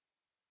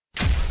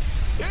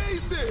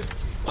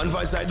One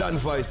voice I done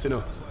voice, you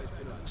know.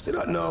 See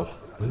that now?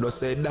 Don't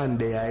say done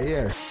they are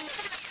here.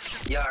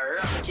 You're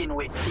rocking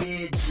with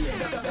DJ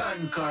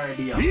Dan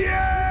Cardio.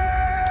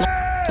 Yeah!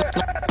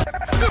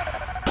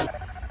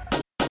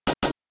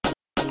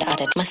 The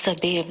other Mr.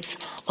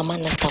 Babes, my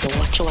man just have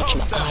watch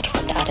my heart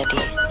from the other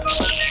day.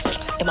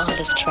 The man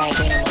just tried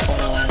going on my phone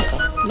a while ago.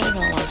 I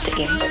don't want to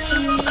in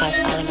because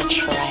I'm gonna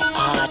try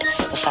hard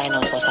to find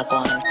out what's going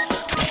on.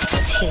 I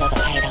still have an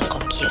eye and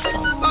come kill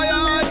some.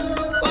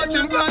 Aye, watch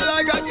him girl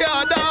like a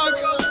car dog.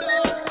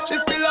 She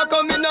still a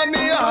coming on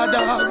me hard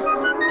dog.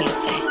 We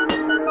say,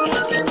 you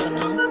have feelings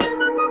now?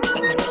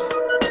 Let me know.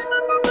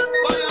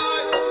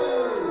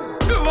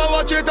 You a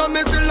watch it and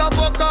me still a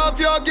fuck off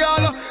your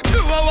girl.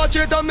 You a watch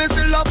it and me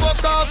still a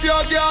fuck off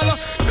your girl.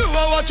 You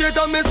a watch it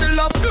and me still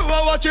a. You a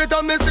watch it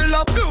and me still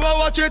a. You a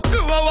watch it.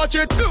 You a watch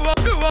it. You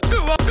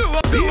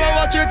a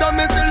watch it and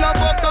me still a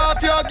fuck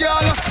off your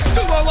girl.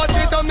 You a watch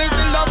it and me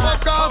still a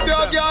fuck off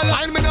your girl.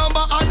 Find me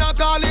number and I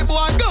call it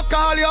boy. Go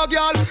call your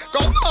girl.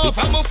 Come off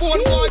of my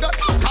phone boy. Go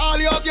call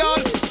your girl.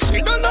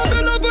 She don't love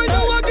you love when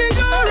you a give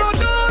her a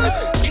doll.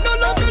 She don't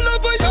love you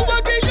love when you a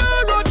give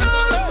her a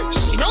doll.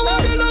 She don't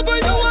want you love when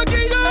you a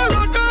give her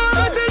a doll.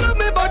 Say she love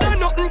me but then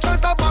nothing can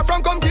stop her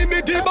from come give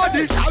me the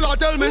body. Y'all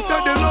tell me say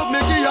they love me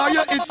give her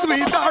yeah it's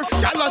sweeter.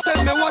 Y'all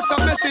send me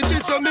WhatsApp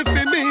messages so me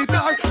fi meet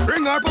her.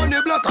 Bring her on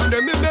the block and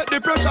then me make the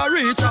pressure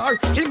reach her.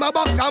 Him a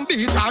box and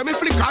beat her, me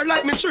flick her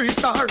like me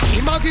 3-star.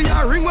 Him a give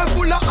her ring we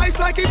full of ice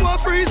like him a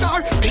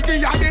freezer. Me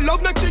give her the love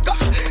me chica,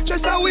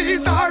 just a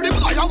wheezer. The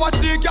boy a watch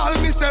the girl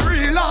me say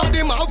real hard.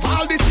 Him have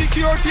all the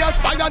security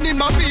aspire in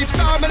my peep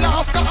star me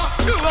laugh car.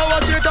 You a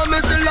watch it and me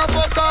still a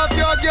fuck off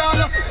your girl.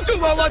 You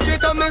a watch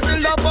it and me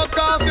still a fuck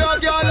off your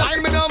girl.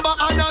 Line me number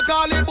and I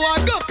call it boy,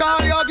 go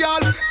call your girl.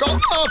 Come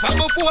off of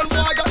my phone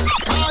boy, go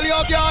call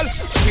your girl.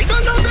 She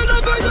don't love you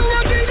love you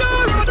a give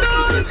her a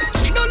doll.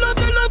 She don't love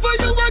you love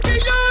you a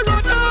give her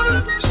a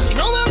doll. She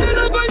don't want you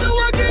love you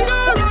a give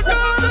her a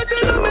doll. Say she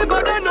love me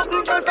but then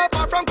nothing can stop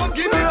her from come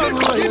give me this.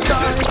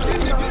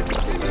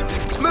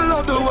 Me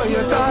love the way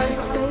you die.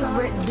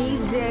 Favorite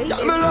DJ.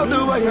 Yeah, me love the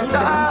way you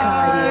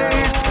die.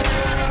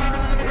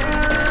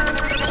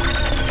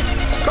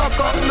 Cock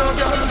up now,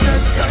 girl,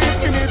 get your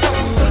skin it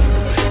out.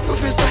 If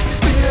you say,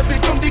 baby,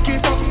 come dig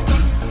it out.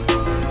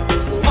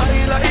 I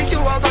like you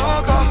a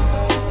gaga.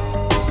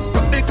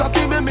 Rock the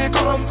cocky, make me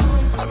come.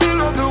 I me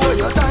love the way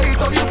you tight,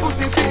 how your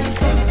pussy feels.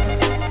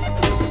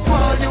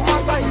 Small, you a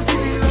size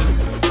zero.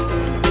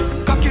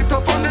 Cock it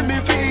up and make me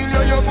feel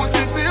you. Your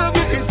pussy save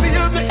me, it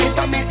save me, it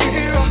a me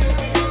hero.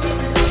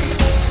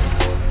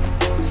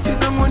 Sit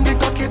down when they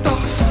cock it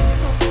off.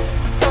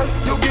 Girl,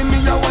 you give me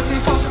a wassy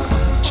fuck.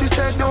 She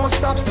said don't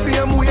stop,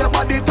 same way your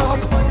body top.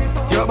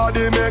 Your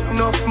body make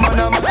enough man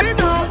and body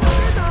now.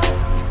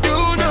 You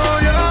know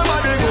your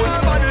body good.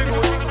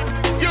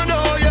 You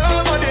know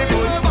your body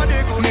good.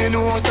 Me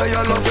know say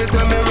you love it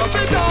when me rough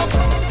it up.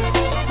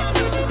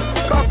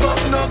 Cock up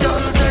now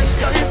girl, take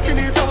your skin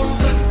it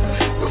out.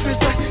 You feel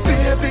say,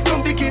 baby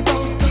come dig it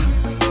out.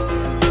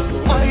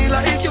 Why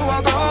like you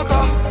a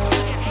gaga?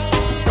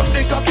 Rock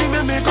the cocky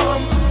make me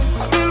come.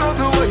 I me love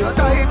the way you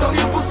tight, how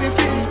your pussy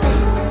feels.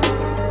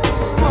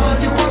 Small,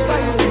 you a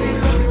size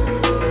zero.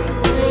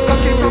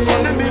 Cock it up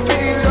and let me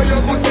feel you.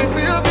 Your pussy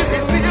see me,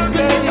 it see me, it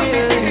a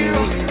me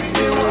hero.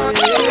 Me want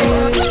you.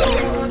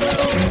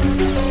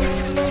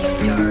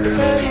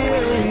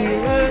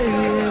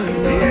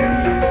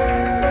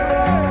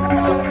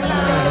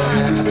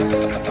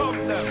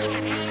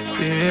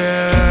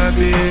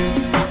 Baby,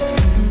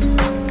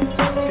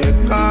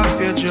 take off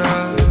your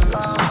drugs.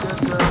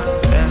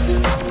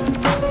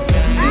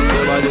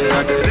 Nobody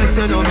had to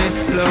listen to me,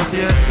 love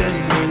you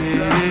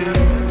tenderly.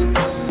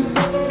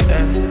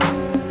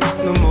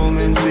 The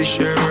moments we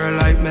share were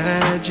like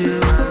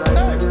magic.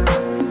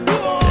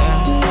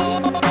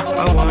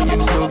 I want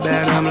you so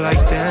bad, I'm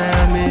like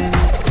damn it.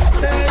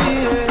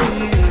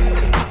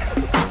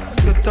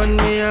 You turn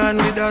me on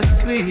with a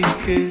sweet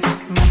kiss.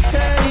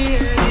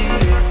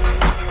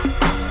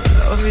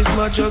 Love is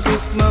my joke,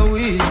 it's my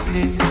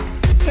weakness.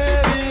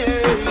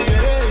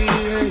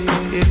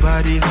 Your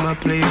body's my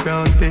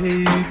playground,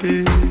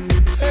 baby.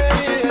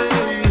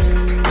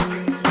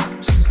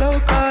 So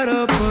caught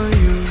up on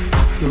you.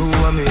 You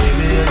want me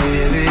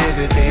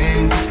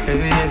everything.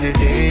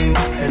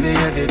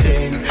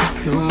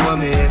 You want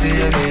me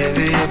everything.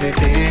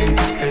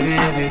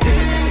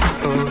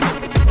 Oh,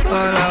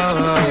 all I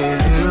want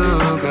is you,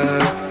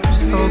 girl.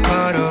 So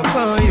caught up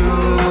on you.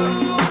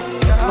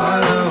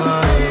 All I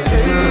want is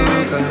you,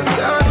 girl.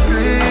 Can't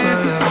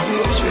sleep.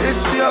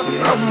 Stress you up,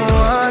 I'm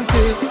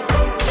wanted.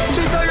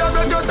 She say you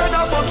better say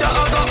that fuck you, I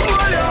got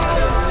all ya.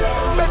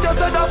 Better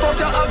say that fuck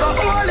you, I got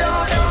all ya.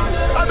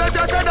 I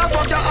better say that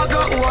fuck you, I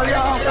got all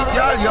ya.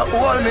 Girl, you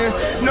hold me,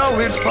 now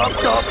it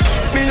fucked up.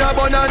 Me a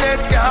born on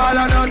this girl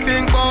and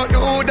nothing but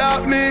you.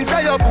 That means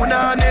say you put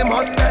on the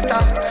must better.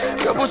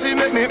 Your pussy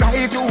make me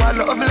write you a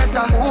love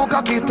letter. Who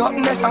cock it up,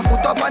 nest a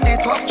foot up on the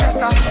top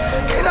dresser.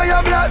 You know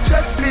your black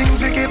dress, bling,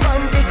 Vicky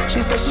panty.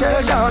 She say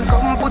shell down,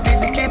 come put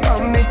it dicky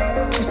on me.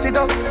 She sit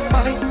up,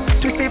 bye,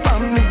 twist it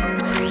on me.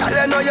 Girl,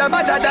 you know you're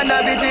better than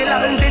a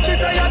vigilante. She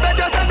say you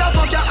better send the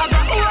fuck ya, I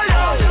got oh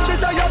yeah. She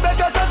say you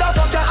better send the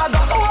fuck ya, I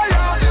got oh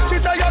yeah. She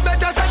say you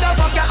better send the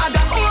fuck ya, I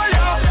got oh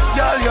yeah.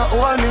 Girl, you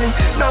owe me,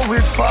 now we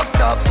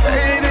fucked up,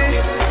 baby.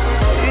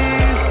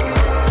 It's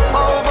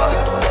over,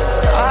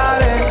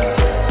 darling.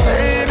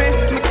 Baby,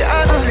 me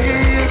can't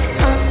sleep.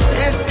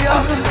 It's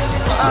your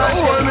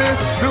party.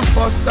 The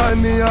first time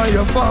me and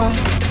you fall,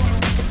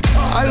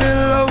 I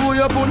love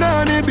you,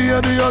 punani,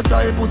 baby, your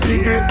type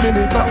pussy great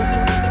mini pop.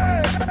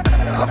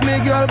 Have me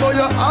girl, but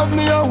you have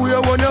me away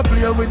when you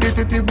play with it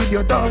with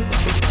your tongue.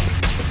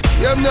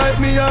 Same night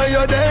me and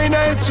your day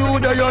nice true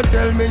that you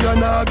tell me you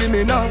not give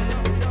me now.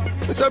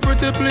 It's a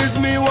pretty please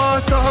me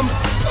want some.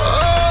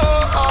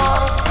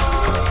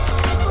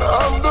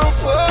 I'm the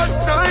first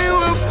time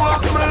we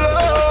fuck me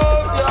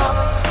love, yeah.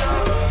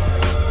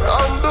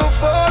 I'm the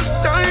first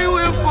time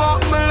we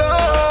fuck me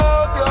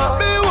love,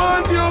 yeah. Me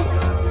want you.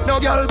 No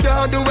girl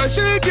can't do what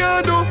she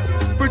can do.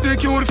 Pretty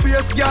cute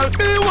face, girl,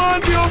 me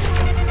want you.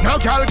 No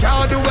girl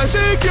can't do what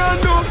she can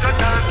do.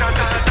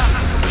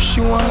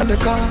 She want the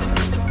car,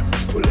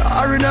 pull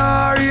her in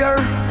her ear,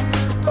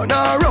 turn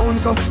her around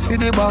so for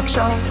the back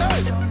shot.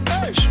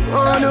 She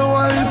want the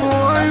wine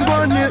for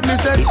it. Me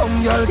said,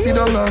 come girl, sit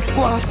down and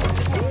squat.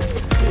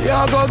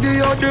 Yeah, go give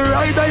you the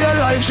right of your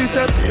life. She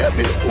said,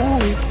 baby, ooh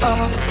it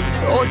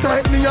so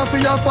tight me up for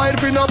your fight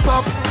for no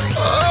pop.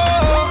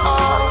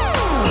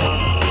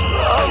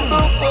 I'm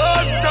the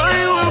first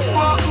time we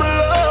fuck me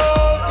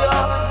love,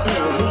 yeah.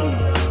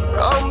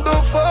 I'm the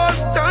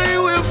first time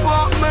we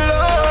fuck me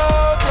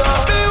love,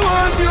 yeah. Me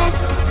want you.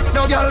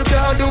 No girl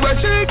can't do what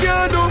she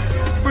can do.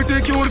 Pretty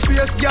cute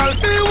face, girl,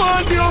 me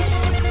want you.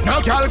 No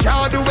girl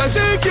can't do what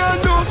she can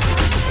do.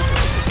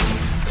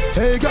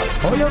 Hey girl,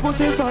 how your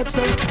pussy fat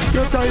so?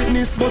 Your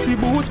tightness, bossy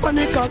boots,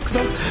 panic cock so.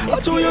 I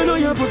show you know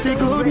your pussy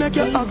good, make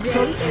your act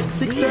so.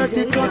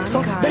 6:30 clock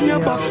so, then your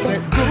back so.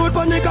 Good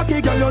panic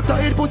cocky, girl, your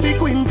tight pussy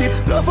quinted.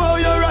 Love how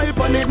you ride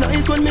on it,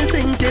 nice when me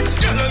sink it.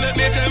 Girl, let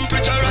me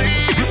temperature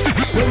rise.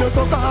 When you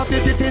suck off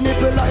the titty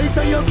nipple lights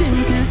and you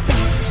kink it.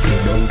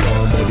 Sit down,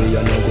 calm body,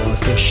 and no go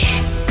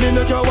stush. Me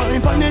make your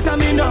wine pan it and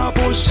me nah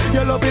push.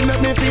 Your love will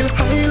make me feel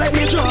high like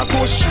me draw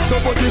push. So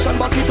position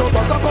back it up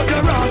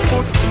your ass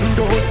foot.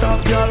 Don't stop,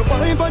 girl,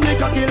 wine pan the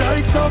cocky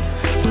like so.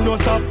 Do not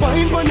stop,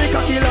 wine pan the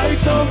cocky like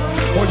so.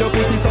 Oh, your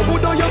pussy so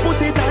good, oh, your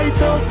pussy tight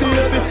so.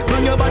 Baby,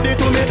 bring your body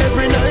to me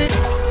every night.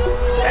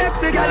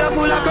 Sexy girl,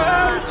 full of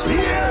curves.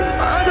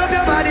 Hand up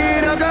your body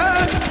in a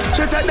girl.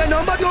 She take the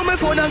number to my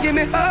phone and give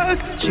me hers.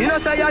 She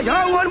not say you're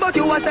your one, but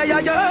you a say you're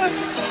yours.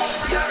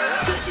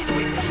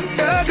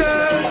 Yeah,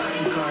 girl.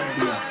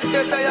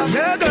 Yes, I am.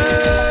 Yeah, girl.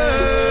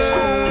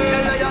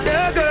 Yes, I am.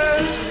 Yeah,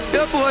 girl.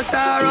 Your posts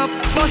are up,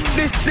 but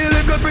the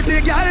little pretty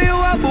girl you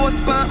a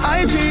boast on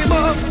IG,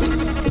 but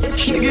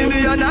she give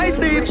me a nice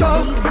deep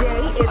choke.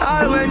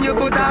 All when you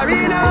put her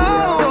in a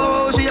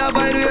hole, she a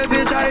find way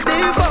fi try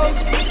to fuck.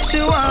 She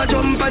want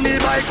jump on the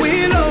bike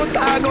wheel out.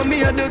 I go me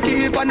to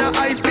keep on a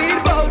high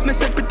speed boat. Me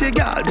say pretty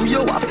girl, do you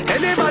have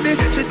anybody?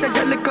 She say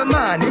you little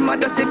man, him a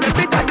just say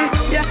baby daddy.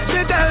 Yeah,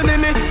 she tell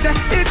me say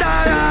it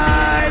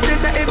alright. She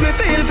say if me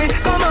feel fit,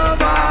 come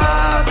over.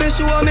 Say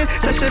she want me,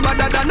 say she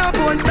better than a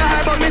porn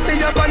star. But me say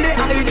you on the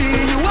IG,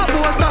 you a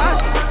poster.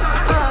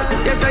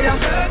 Yes I am.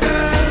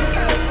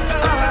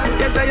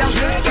 Yes I am.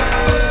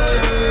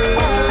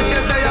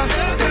 Yes I am.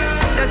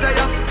 Yes I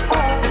am.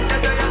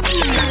 Yes I am.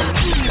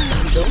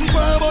 Don't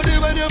cry about it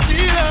when you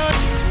feel it.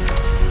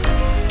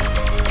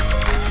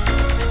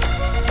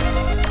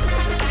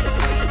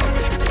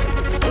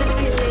 It's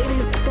your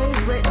lady's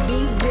favorite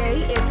DJ.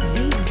 It's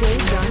DJ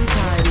Don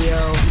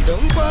Cardio.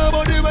 Don't cry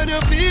about it when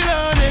you feel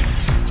it.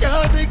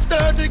 Yeah,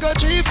 6:30 got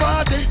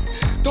 3:40.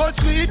 Touch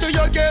sweet till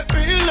you get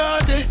real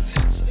naughty.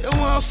 So you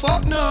want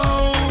fuck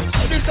now.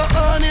 So this a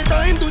honey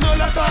time. Do not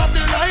lock off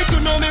the light. You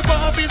know me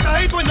pop his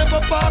height when you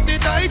pop off the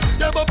tight.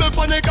 Your bubble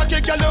panic a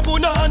kick, you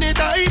put on it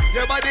tight.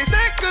 Your body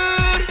say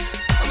good.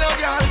 I'm your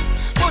girl.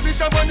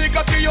 Position panic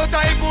a kick, your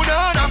type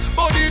banana.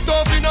 Body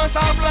tough in a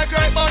soft like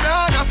ripe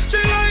banana. She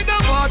like the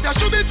water,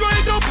 she be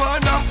dry to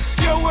panda.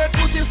 Your wet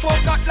pussy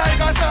fuck hot like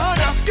a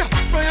sauna. Yeah,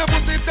 from your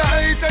pussy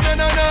tight and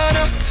na.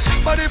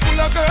 Body full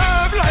of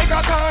curve like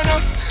a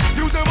corner.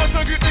 Use a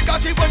muscle grip the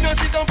cocky when you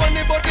sit down on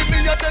the body. Me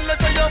a tell her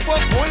say you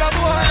fuck all a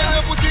boy.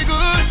 Your pussy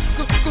good.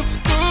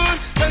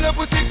 Tell your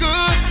pussy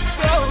good,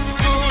 so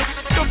good.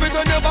 Dump it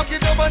on your back,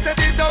 it up and set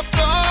it up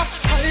so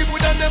I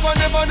woulda never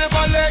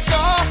let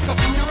go.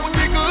 Your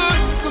pussy good.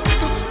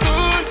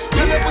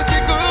 Tell your pussy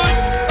good,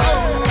 so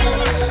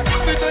good.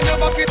 Dump it on your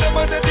back, it up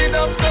and set it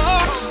up so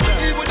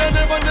I woulda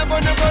never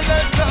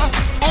let go.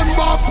 Turn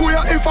back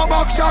where if a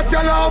back shot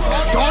tell off.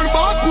 Turn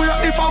back where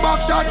if a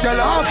back shot tell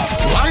off.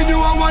 Why you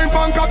a wine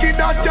pan cocky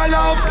that tell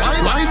off?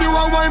 Why you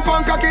a wine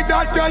pan cocky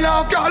that tell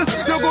off? Girl,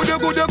 you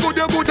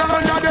good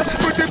under the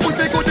pretty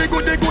pussy good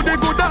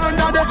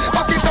under the.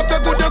 Back it up the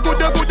good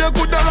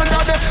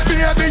under the.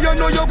 Baby, you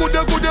know you good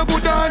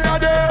under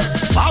the.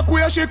 Back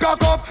where she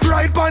cock up,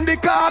 right pon the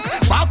cock.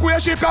 Back where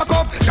she cock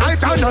up,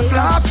 tight and no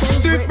slap.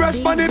 Stiff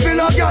breast pon the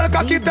pillow, girl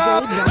cock it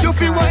up. You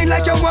feel wine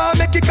like you want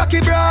make it cocky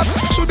brap.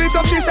 Shoot it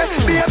up she say,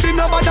 baby,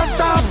 no bother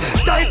stop.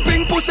 Tight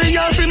pink pussy,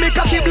 y'all feel me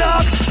cocky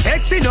block.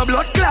 Sexy, no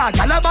blood clot,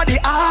 all about the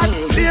heart.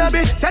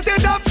 Baby, set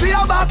it up for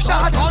your back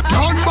shot.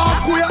 Turn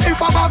back way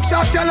if a back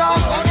shot tell off.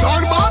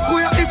 Turn back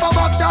way if a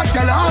back shot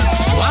tell off.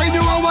 Wine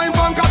you a wine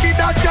pan cocky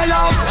that tell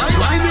off.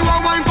 Wine you a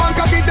wine pan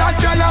cocky that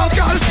tell off.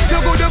 Girl,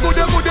 you good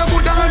under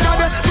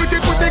there. Pretty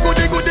pussy good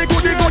under there.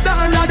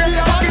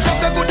 Back it up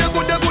the good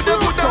under there.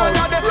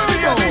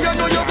 Baby, you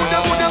know you good.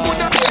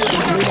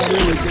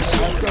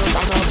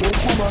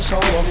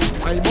 Shower.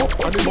 I'm up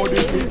on the body,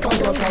 please, on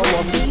your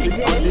tower.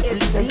 Slip on the beat,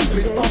 then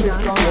split on the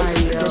sky.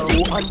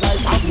 You and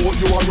like I want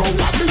you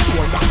around. Like the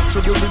shoulder,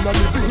 should you win on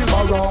the beam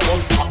around?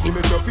 Happy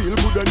make you feel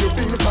good and you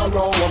feel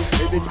surround.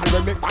 Any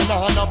can make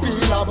banana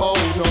peel about.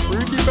 No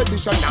pretty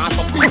petition, now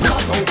some people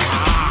don't.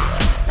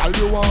 Tell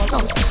you want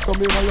us.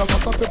 Come here while you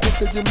got up the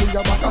pussy, give me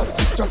your back us.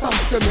 Just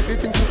ask them if the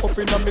things you up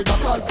in a mega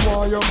class.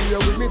 Why you here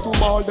with me to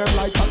ball them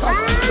like satas?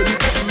 When you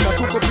sit in a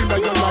choke up in a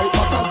your light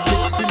backers.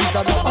 The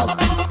lizard of us,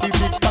 the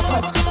big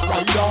backers.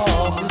 Right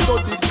up, you so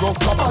big rough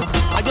covers.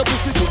 And your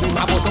pussy to the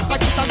map, some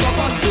like it and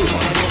covers.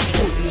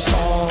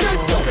 Position.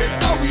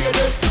 Set how we hear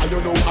it. And you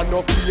know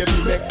enough baby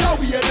make how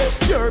we hear it.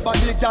 Your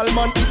body gal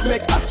man, it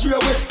make us straight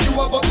away. You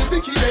have got the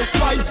bikini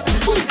right.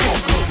 Good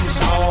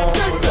position.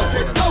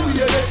 Set how we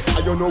hear it.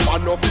 And you know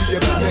enough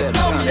baby make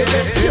how we hear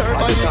it. Your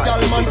body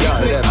gal man, it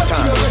make us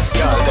straight away.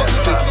 You have got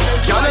the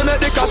bikini. Gal make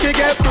the cocky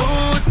get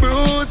bruise.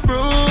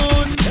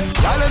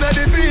 Gal make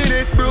the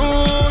penis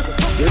bruise.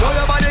 You know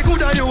your body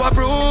good and you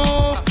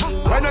approve.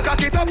 When I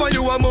cock it up and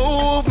you a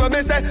move,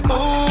 me say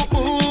ooh,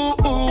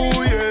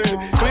 yeah.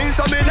 Clean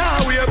some me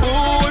now we a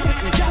boots.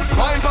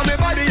 Wine for me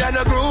body and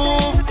a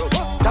groove.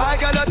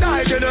 Tight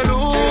and a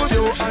loose.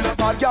 You and a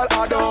bad girl,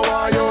 I don't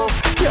want you.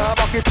 Yeah,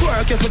 back it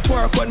twerk if it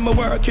twerk when me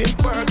working.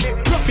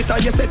 Rock it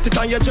and you set it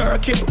and you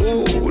jerking.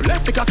 Ooh,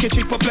 left the cocky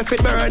cheap up, left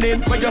it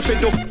burning. When you feel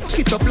do,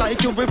 it up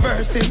like you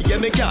reversing. Yeah,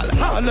 me gal,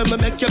 all of me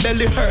make your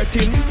belly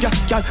hurting. Yeah,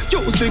 gal,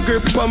 use the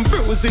grip and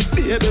bruise it.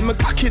 Baby, me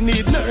cocky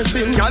need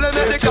nursing. Gal,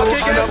 make the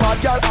cocky get.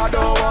 Bad girl, I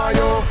don't want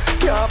you.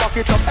 Yeah, back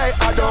it up, hey,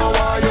 I don't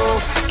want you.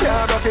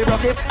 Yeah, rock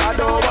it, I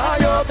don't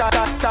want you.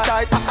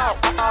 Tight,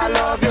 I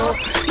love you.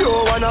 You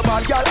want a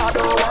bad girl, I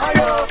don't want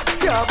you.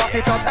 Yeah, back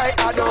it up, hey,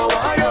 I don't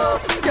want you.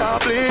 Yeah,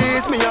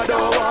 please me, I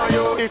don't want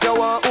you. If you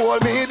want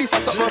hold me, this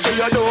is something for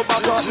you. Don't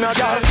back up, now,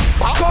 girl.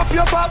 Back up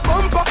your fat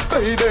bumper,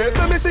 baby.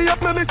 Let me see your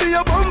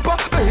bumper,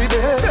 baby.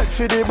 Set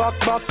for the back,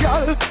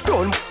 girl.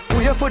 Don't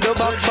wait for the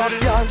back,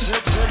 girl.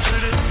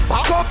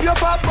 Back up your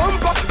fat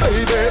bumper,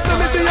 baby. Let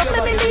me see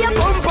your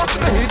bumper,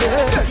 baby.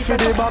 Set for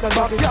the back,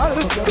 girl.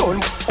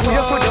 Don't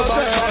wait for the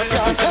back,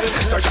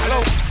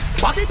 girl.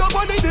 Back it up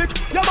on the dick,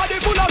 your body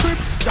full of grip.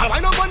 Girl,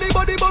 wind up on the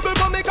body bubble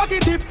from me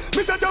cocky tip.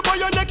 Me set you for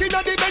your neck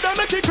inna the bed and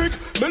make it quick.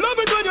 Me love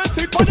it when you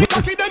sit on the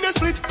cocky then you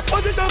split.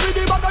 Position with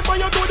the back as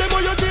when you do them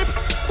on your tip.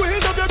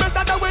 Squeeze up your breast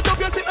that wet up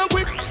your sitting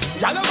quick.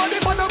 Girl, your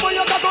body fat up on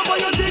your cock up on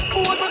your dick.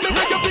 Pose when me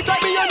make you fit like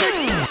me and Nick.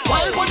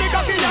 Wind on the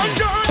cocky and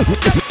turn.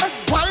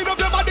 Wind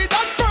up your body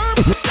that firm.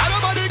 Girl,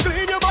 your body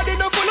clean, your body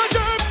no full of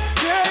germs.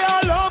 Yeah,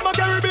 I love my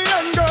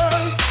Caribbean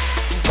girl.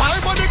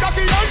 Wind on the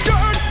cocky and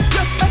turn.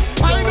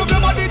 Wind up your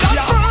body that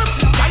firm.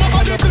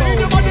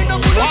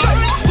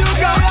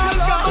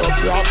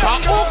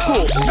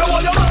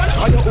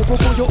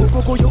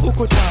 You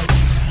uku time.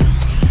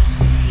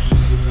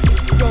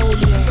 It's down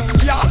here.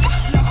 Yeah,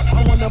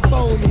 I wanna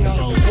bone ya.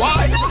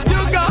 Why?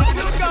 You got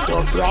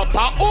the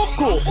proper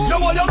uku. You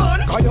want your man?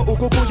 Can you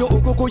uku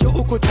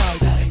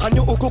tight. And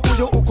you uku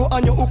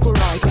and you uku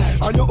right.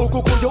 And you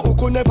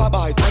uku never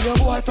bite. And your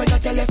boyfriend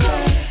tell us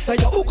say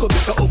you uku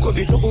bit, you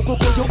uku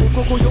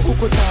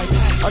tight.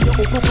 And you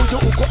uku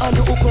and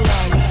you uku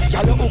right.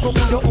 Can you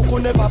uku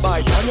never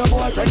bite. And your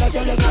boyfriend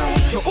tell us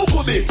you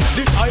uku bit.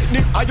 The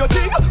tightness of your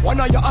thing, one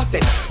of your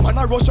assets.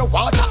 Wanna rush your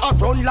water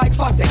and run like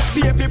faucet.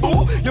 Baby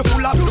boo, you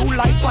full of blue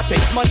like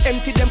patents. Man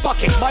empty them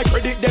pockets, my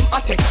credit them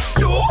attacks.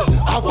 You,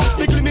 I want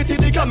the limity,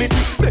 the gamity.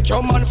 Make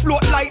your man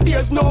float like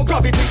there's no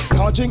gravity.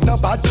 Can't drink no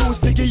bad juice,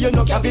 biggie you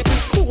no cavity.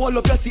 All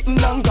up your sitting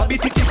and grab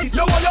it.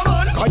 You want your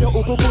man? Can you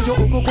uku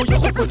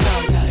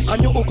tight.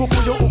 And you uku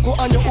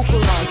and you uku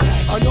right.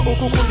 And you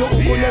uku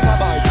never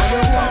bite. And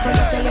your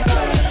boyfriend tell us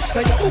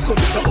say you uku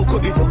bit, you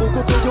uku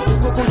tight.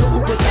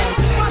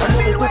 And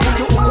you uku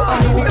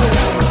and you uku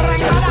right.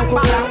 And you uku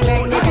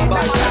never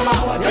bite. And your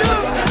boyfriend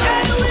tell us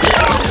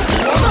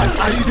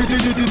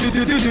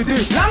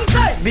long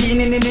time,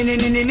 Beenie.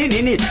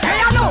 Hey,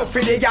 I know,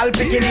 for the girl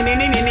bikini.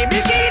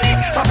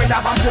 Pop it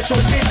up and push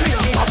out me.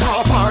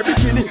 Pop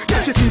bikini.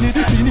 Can't you see the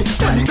bikini?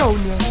 Turn it down,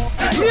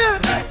 yeah.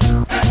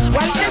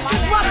 Well, this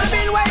is what I've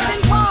been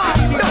waiting for.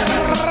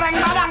 Ring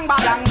badang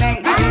badang ding.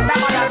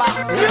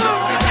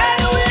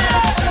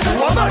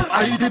 Woman,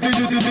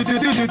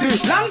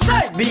 long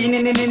time,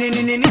 Beenie.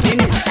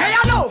 Hey,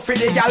 I know, for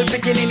the girl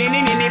bikini.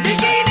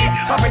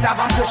 Pop it up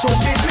and push out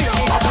me.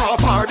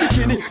 Pop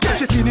bikini. Can't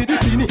you see the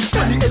bikini?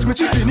 Turn the edge me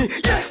chippini.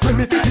 Yeah, when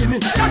me bikini.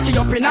 Cocky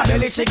up in a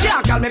belly, she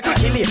can't call me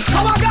quickly.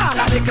 How I gone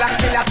and the clock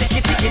still a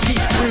ticky.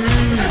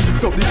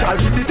 Squeeze up the girl,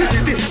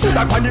 ticky. Put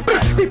a on the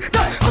tip,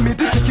 that and me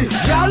ticky.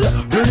 Girl,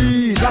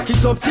 breathe. Rock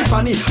it up,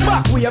 Tiffany.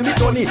 Back way me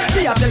Tony.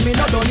 She a tell me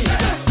no done it.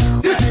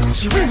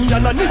 She win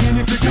and a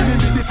nini fi give me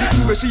the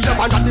sitting where she a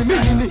ban at the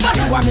mini. But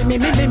you want me,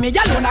 you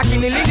alone a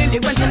kill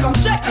lily. When she come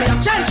check me, I'm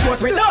change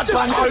coat without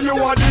fun. All you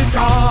want the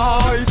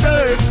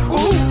tightest.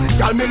 Ooh,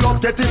 girl me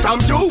love get it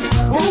from you.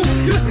 Ooh,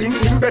 you sing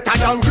better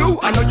than glue.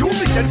 I know you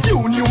fi get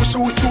few new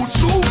shoes suit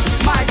shoe.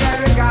 My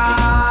girl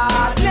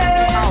got me.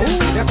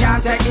 You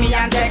can't take me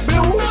and take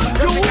blue.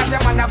 Because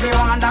you wanna be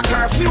under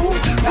curfew.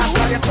 That's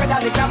why you spread a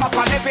little up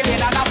on the feeling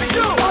and I'm in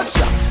you.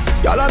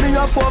 Y'all me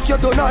a fuck you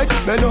tonight.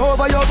 Bend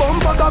over your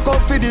bumper, cock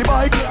up for the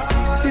bike.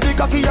 See the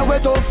cocky you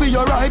wet up for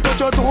your right. Touch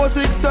your toe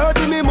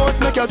 6:30, me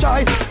must make you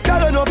try.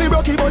 Y'all know be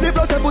broky, but the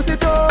plus a pussy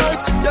tight.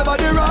 Your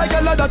body right,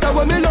 y'all that's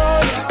what me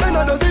like. Then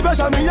I don't see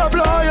pressure, me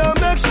apply and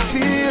make she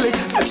feel it,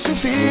 make she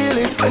feel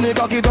it. When you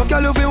cock it up,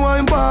 y'all you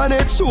wine pan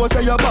it. Show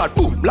say you bad,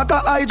 boom, like a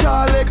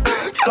hydraulic.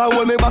 Y'all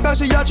hold me back and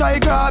she a try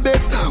grab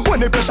it.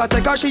 When the pressure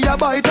take her, she a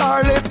bite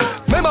her lip.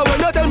 Remember when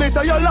you tell me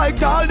say you like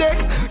tall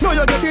dick. Now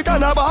you get it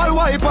on a ball,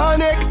 wipe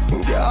on it.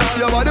 Yeah,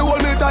 your body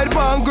hold me tight,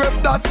 pan grip.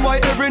 That's why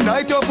every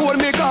night you fool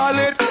me call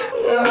it.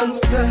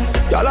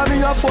 Y'all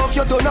me a fuck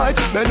you tonight.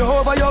 Bend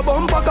over your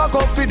bumper, cock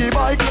up for the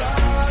bike.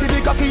 See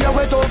the cocky you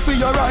wet up for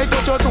your right.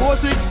 Touch your toe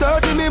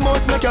 6:30, me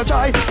must make you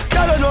try.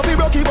 Y'all know be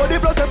broky, but the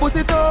plus a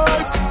pussy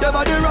tight. Your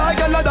body right,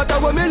 y'all that's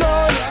what me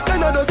like.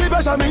 Then I don't see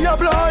pressure, me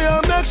apply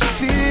and make she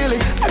feel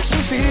it, make she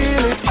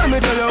feel it. Let me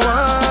tell you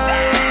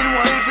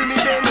wine for me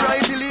then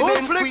right till it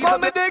then squeeze. Flick on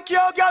me dick,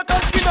 yo, girl,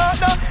 come skin out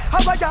now.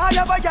 Have a yah.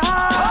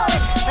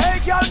 Hey,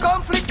 girl,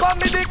 come flick on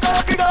me dick, come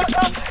skin out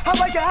now.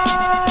 Have a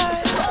yah.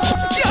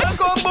 Girl,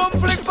 come boom,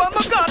 flick on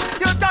my cock.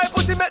 Your tight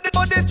pussy make the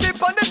body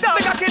chip on the top.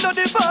 Make a kid on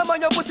the farm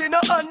and your pussy no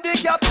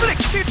handicap.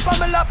 Flick, sit from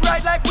my lap,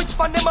 right like which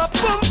pan them up.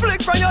 Boom,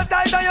 flick from your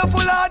tight and you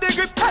full of the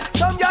grip.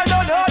 Some girl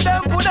don't know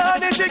them put on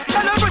the sick.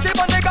 And you pretty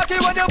on the cocky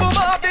when you boom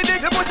off the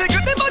dick. The pussy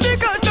grip the body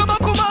condom and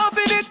come off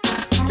in it.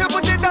 The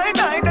pussy tight.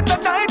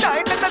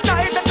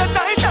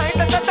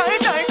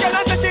 Girl, I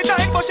say she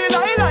tight, but she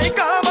lie like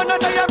calm. And I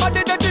say your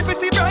body the chip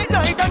see bright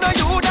light. And I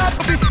you that.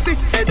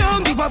 Sit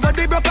down, give up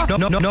body broker.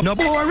 No,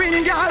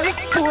 boring girl.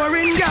 No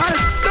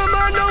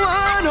man no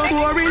want no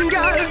boring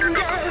girl.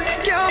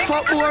 Can't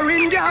fuck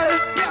boring girl.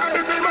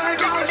 This is my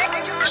girl.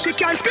 She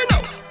can't spin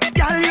up.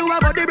 Girl, you a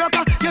body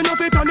broker. You know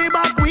fi turn it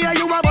back where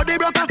you a body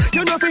broker.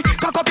 You know fi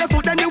cock up your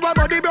foot then you a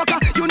body broker.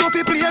 You know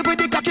fi play with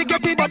the cocky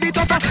get the body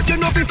tougher. You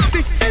know fi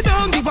sit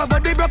down, give a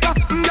body broker.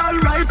 Girl,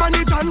 right on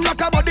the chan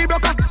like a body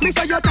broker. Me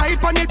say you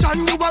tight on the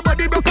chan, you a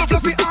body broker.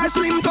 Fluffy ass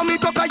slim tummy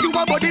tucker, you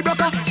a body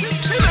broker. She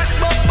make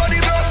body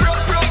broke.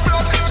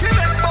 She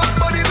make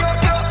body broke.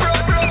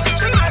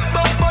 She make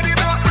body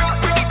broke.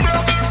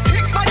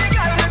 Kick body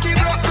girl, make it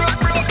broke.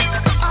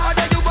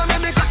 Harder you wanna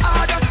make it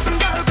harder.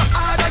 Girl, go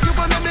harder, you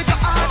wanna make it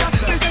harder.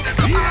 Me say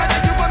harder,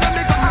 you wanna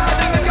make it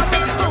harder. Make you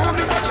say, oh,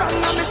 me so strong,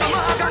 me so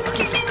mad.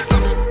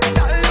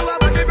 Girl, you a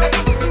body broke.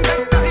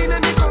 Girl, line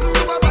me come,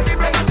 you a body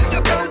broke.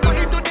 Your girl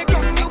body to the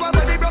come, you a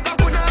body broke.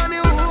 Put on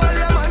you, all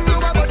your man, you a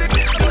body broke.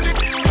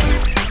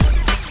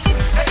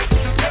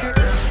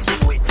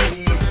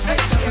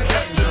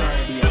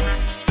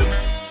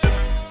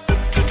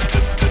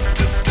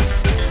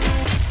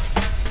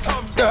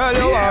 Girl,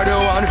 you are the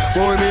one,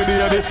 oh me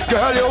baby.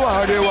 Girl, you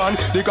are the one.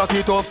 The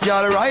cocky tough,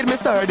 girl, ride me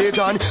sturdy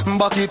John.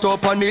 Back it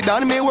up on it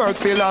and me work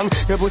for long.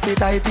 Your pussy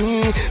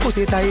tighty. Your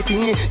pussy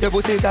tighty.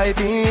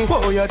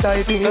 Oh, you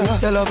tighty.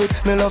 You love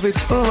it, me love it.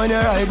 Oh, when you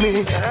ride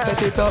me,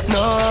 set it up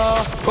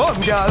now.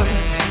 Come, girl.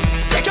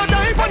 Take your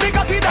time on the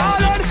cocky,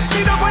 darling.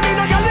 See the bunny,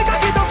 no girl, the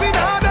cocky tough in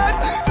her bed.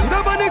 See the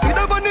bunny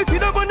cocky. See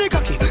the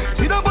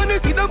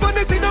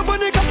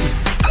bunny cocky.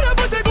 All your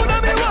pussy good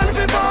and me want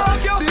to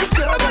fuck you.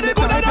 The bunny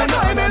good and that's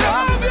why me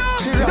love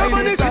you. See the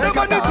bunny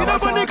cocky. See the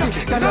bunny cocky.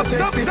 Give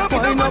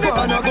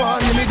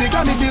me the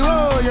glamity,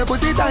 oh, your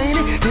pussy tiny.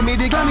 Give me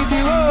the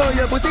glamity, oh,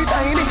 your pussy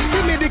tiny.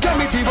 Give me the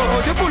glamity,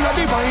 oh, you full of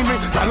divine.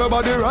 Tell your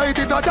body right,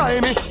 it a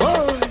timey,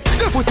 oh.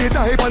 Your pussy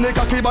tight and the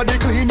cocky body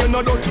clean, you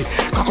no dirty.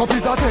 Cock up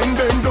is a 10,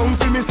 bend down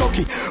for me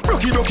stocky.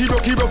 Broky.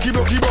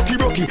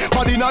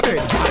 Body na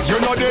dead, you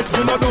no dead,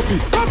 you no dopey.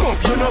 Cock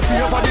up, you no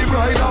fear for the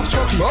bride of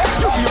Chucky.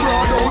 You feel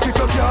broad out if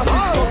you can't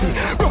 630.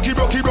 Broky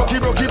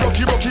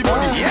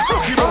body.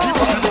 Broky.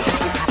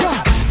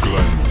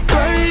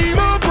 Climb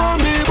up on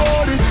me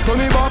body, turn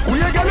me back, we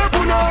a gallop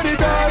on it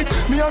tight.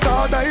 Me a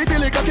got tight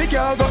till the cocky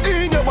can't go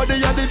in. Your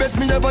body are the best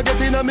me ever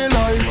get in my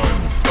life.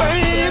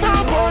 Climb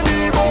up on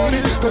me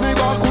body, turn me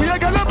back, we a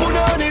gallop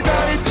on it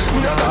tight.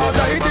 Me a got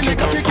tight till the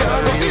cocky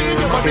can't go in.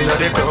 Your body are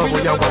the best me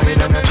ever get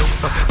in my life.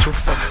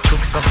 Chuksa,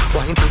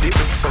 wine to the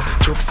hooksa.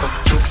 Chuksa,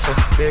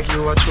 beg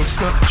you a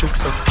chuksa.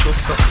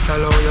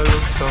 Hello, you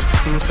look so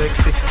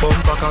sexy.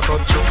 Bumper cock up,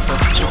 chuksa.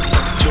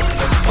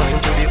 Wine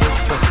to the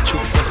hooksa.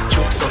 Chuksa,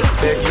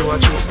 beg you a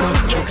chuksa.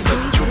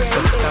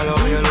 Hello,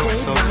 you look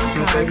so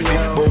sexy.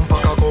 Bumper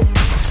cock up.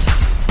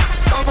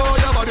 Love how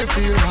your body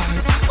feel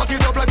right. Back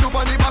it up like you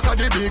on the back of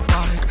the big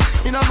bike.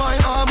 In my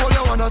arm, all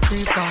you wanna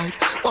see is tight.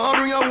 Wanna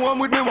bring you home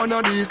with me one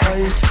of these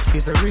nights.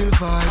 It's a real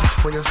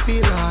vibe, what you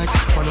feel like.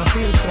 Wanna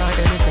feel fly,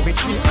 and it's every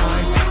treat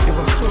eyes. It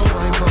was slow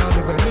wine for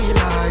me when me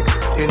like.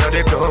 Inna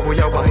the club we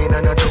a wine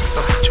and a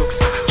juksa,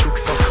 juksa,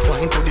 juksa.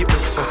 Wine to the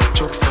uksa,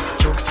 juksa,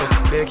 juksa.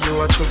 Beg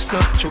you a juksa,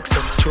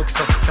 juksa,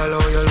 juksa. Tell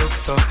how you look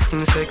so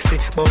sexy.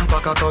 Bumper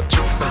cock up,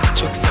 juksa,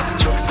 juksa,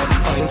 juksa.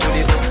 Wine to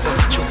the uksa,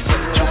 juksa,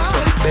 juksa.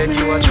 Beg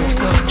you a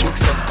juksa,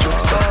 juksa,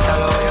 juksa.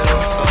 Tell how you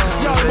look so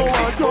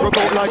sexy. Work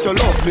out like you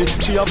love me.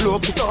 She have low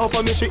kiss off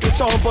for me. She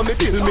itch off for me.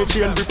 Kill me,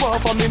 chain rip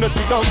off for me. No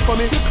sit down for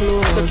me.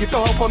 Take it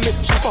off for me.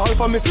 She fall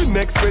for me. Feel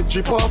next sweat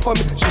drip off for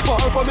me. She fall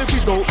for me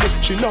without me.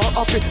 She not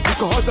happy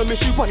because of me.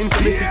 She wine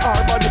for me. See her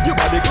body. Your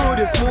body good,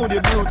 you smooth,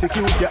 you beauty,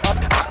 cute, you hot.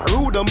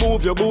 Rude and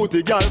move your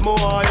booty, girl.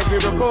 More you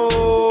feel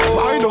go.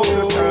 Wind up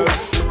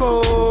yourself,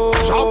 go.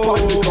 Drop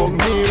on the tongue,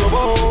 me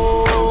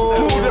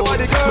move your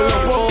body, girl.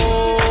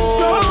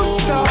 Don't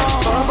stop.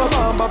 Bam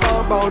bam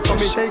bam bounce on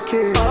me, shake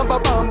it. Bam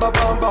bam bam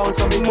bam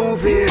bounce on me,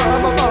 move it.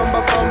 Bam bam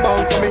bam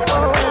bounce on me.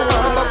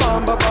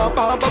 Bam bam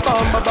bam bam.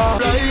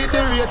 Right the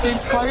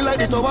ratings,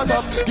 highlight it over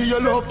top. Give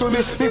your love to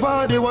me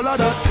body all of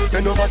that.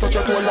 You never touch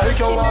your toe like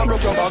you want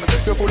broke your back.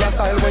 You full of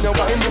style when you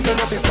whine, you say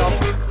nothing stop.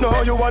 No,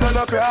 you wanna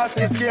no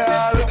crosses,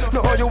 girl.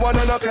 No, you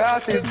wanna no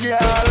crosses, girl.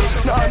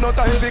 No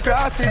time for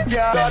crosses,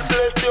 girl. God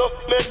bless you,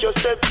 make your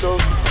step so.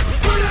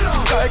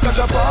 Like a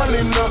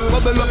Japanin,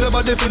 bubble up your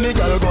body for me,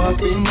 girl, go and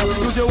spin.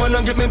 Use your one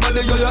and give me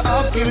body, you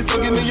have skills. So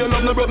give me your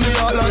love, no broke me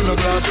heart like no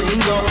glass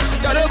window.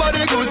 Got your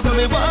body good, so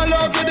me want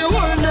love you the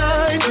whole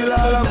night till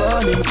all the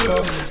morning. So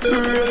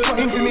brace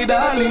wine for me,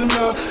 darling,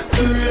 no.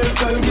 Brace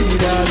wine for me,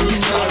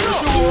 darling. I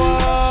wish you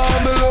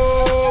want me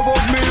love,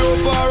 up me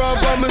up or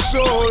up on my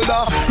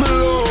shoulder. Me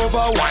love,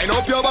 wine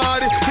up your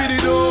body for the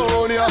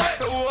Aidonia.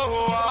 So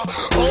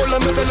hold on,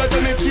 me tell us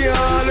me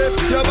can't lift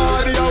your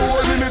body, I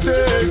hold me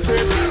takes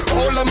it.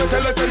 Hold on, me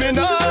tell us me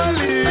not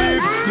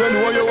leave. You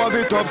know you have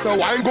it up, so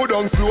wine go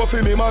down slow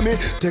for me, mommy.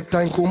 Take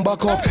time, come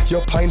back up.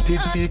 Your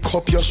pinted C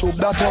cup, you shove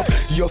that up.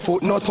 Your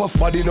foot not tough,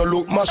 body no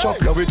look mash up.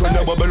 Love it when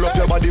you bubble up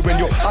your body when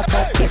you hot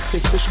up.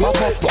 Sexy push back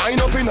up. Wine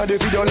up in the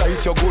video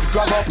like your good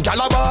grab up. Gyal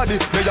a body,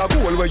 may you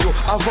goal where you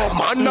have up.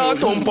 Man not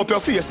thump up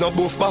your face, no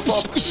buff buff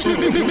up.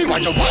 Me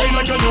want you wine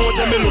like you know,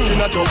 say me looking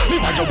at you. Me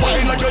want you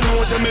wine like you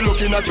know, say me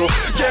looking at you.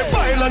 Yeah,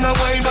 pile and a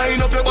wine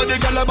up your body,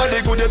 gyal a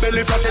body good, your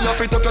belly flat enough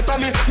it up your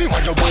tummy. Me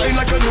want you wine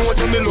like you know,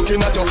 say me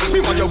looking at you.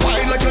 Me want you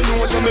wine like you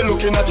know, say me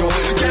looking at you.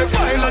 Yeah,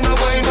 pile and a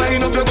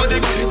wine up your body.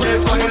 Yeah,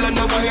 pile and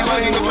a wine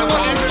up your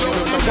body.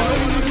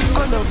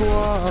 And I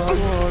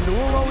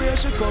know where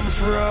she come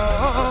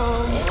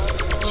from.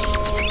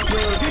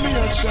 Girl, give me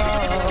a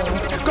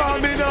chance. Call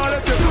me now,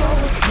 let you go.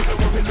 You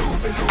don't want me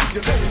lose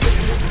you, baby.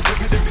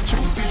 Every day we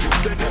choose for you,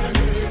 then love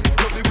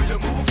the way you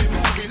move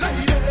it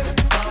like that.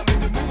 I'm in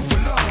the mood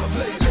for love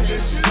lately.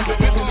 Yes, she like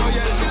me. Oh,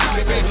 yes, she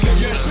like me.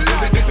 Yes, she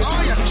like me.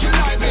 Oh, yes, she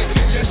like me.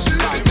 Yes, she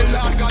like me.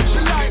 Lord God, she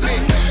like me.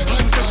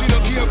 And say she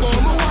don't care about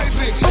my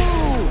wifey.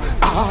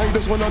 I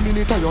just want a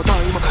minute of your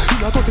time.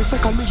 In a 30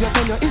 seconds, me up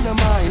on your inner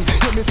mind.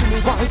 You me see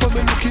me wife and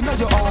me looking at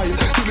your eye.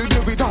 Till the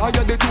day we die,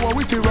 the two are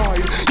with the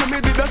ride. You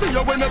me did I see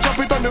you when I drop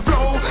it on the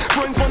floor.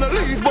 Friends wanna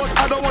leave, but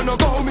I don't wanna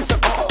go. Me say,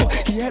 oh,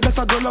 yeah, that's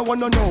a girl I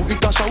wanna know.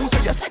 If that show say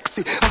you're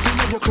sexy, I feel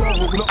like your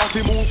clothes. No have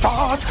to move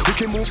fast, we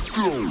can move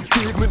slow.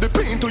 Give me the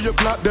pain to your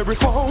BlackBerry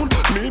phone.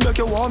 Me make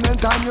you warm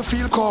and time you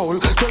feel cold.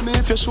 Tell me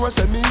if you're sure,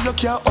 say me you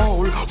can't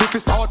hold. If you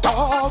start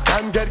talk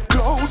and get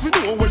close, we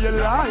know what you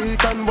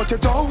like and what you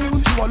don't.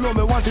 You alone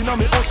me wanting on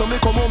me, also me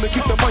come home, me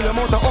kiss you by your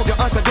mouth and hug you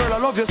and say, girl, I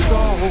love you so.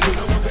 You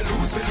know what we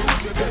lose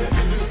you, baby.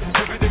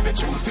 Every day we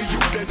choose for you,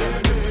 then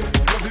love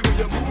the way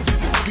you move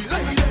it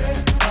like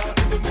that. I'm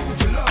in the mood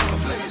for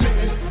love lately.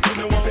 You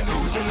know what we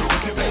lose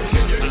you, baby.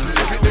 Yeah, she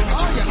like me,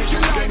 oh yeah, she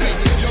like me.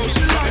 Yo,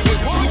 she like me,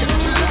 oh yeah,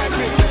 she like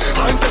me.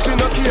 I say she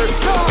not care.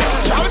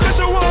 Y'all say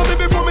she want me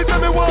before me say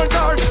me want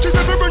her. She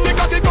said fi bring the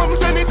cocky come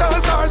send it all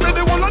stars. Say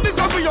the one of this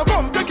for you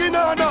come taking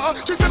her now.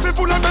 She said fi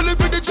full of belly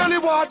with the jelly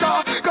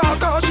water.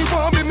 Cause she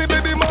want me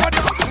baby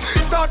mother.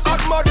 Start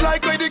hot mad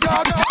like Lady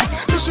Gaga.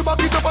 So she back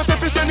it up and say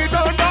fi send it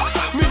under.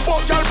 Me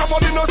fuck y'all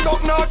properly no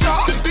suck no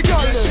cha. The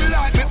girl yeah, she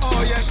like me,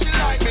 oh yeah, she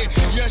like me.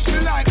 Yeah, she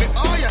like me,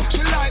 oh yeah,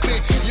 she like me.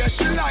 Yeah,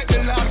 she like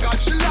me, Lord God,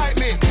 she like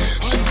me.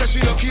 And say she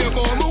no care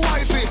about my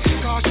wifey.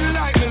 Cause she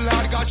like me,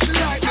 Lord God, she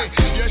like me.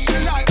 Yeah, she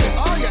like me,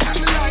 oh yeah,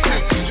 she like me.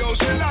 Yo,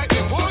 she like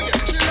me, oh yeah,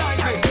 she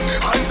like me.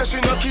 And say she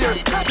no care.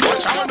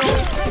 Watch her now.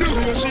 The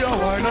way she a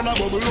wine and a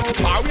bubble up.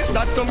 Always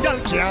that some girl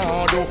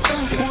can't do.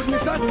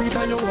 Goodness and sweet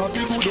and you have the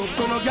good up.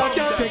 So no girl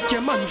can't take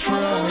your man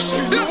from. She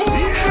do.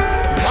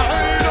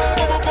 Wine up,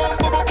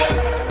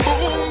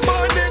 boom,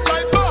 burn it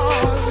like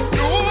ball.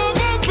 You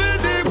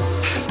overfeel it.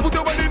 Put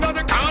your body in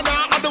the corner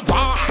of the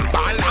wall.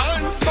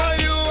 Balance by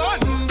you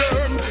under.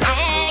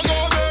 I'm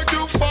gonna make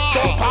you fall.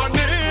 Go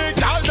panic,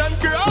 girl, and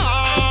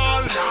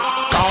crawl.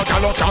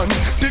 Girl, can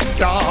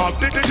tick-tock,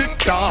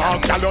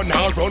 tick-tock. Girl,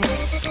 now run.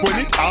 When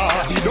it hard,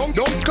 see don't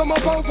come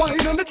up and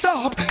wine on the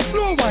top.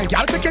 Slow wine,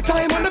 girl, take your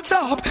time on the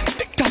top.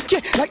 Tick tock, yeah,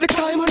 like the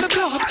time on the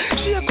clock.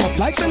 Shake up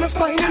like send a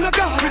spine in a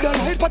guard. With a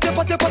light, pat.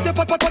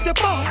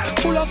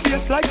 Full of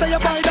face like say you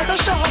buy that a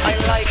shot. I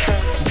like her.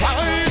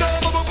 Wine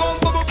up,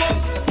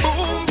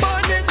 boom,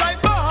 burn it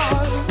like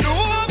ball. You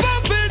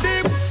overfeel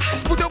it.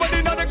 Put your body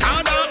in the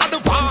corner of the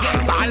wall.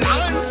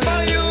 Balance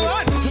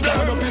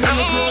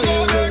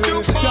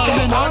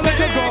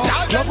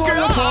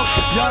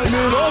Y'all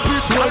me love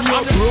it when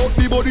you broke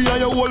the body and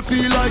your whole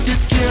feel like it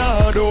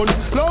can't done.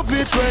 Love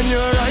it when you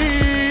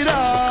ride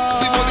out.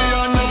 The body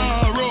and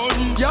now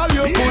run. Y'all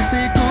your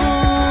pussy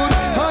good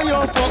and you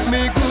fuck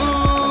me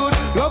good.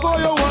 Love how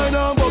you whine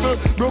and bubble.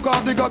 Broke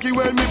off the cocky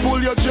when me pull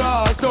your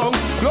jaws down.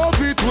 Love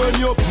it when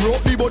you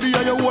broke the body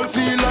and your whole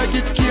feel like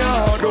it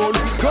can't done.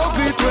 Love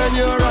it when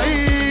you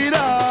ride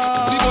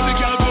out. The body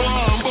girl go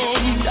on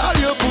bum. Y'all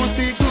your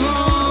pussy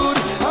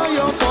good and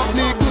you fuck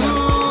me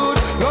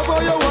good. Love how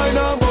you whine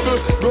and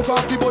bubble. Broke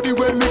off the body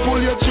when me pull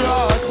your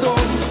jaws down.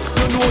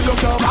 You know you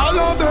can call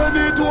her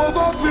Beenie to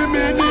over for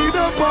me. Need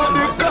up on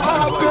the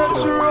carpet.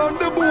 She run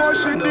the boy,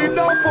 she did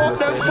not fuck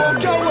them. Fuck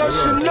you where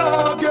she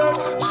not get.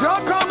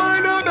 JACKHAMMER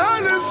in her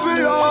belly for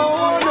you.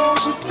 I know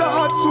she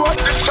starts what.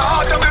 The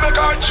start of me make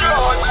her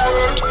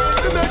transfer.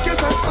 To make you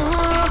say,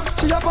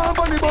 she a pump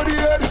on the body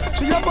head.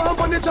 She a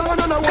pump on the chan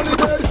and I want it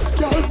dead.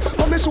 Girl,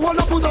 but me she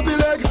wanna put up the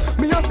leg.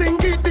 Me a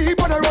sink it deep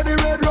and I run the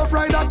red. Rough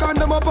rider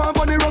condom a pump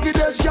on the rugged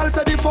edge. Girl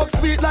say the fuck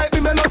sweet like me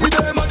melody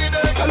them.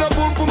 Girl a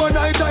boom boom a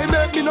night time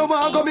make me no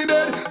want go me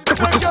bed.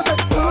 When you say,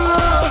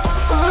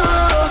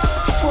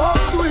 fuck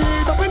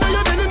sweet. Up in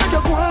your belly make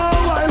you go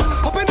wild.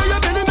 Up in your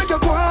belly make you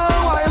go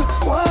wild.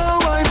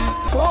 Wild.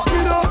 Fuck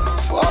me no,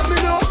 fuck me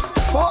no,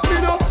 fuck me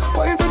no.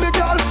 Wine for me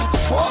girl.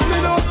 Fuck me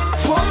no,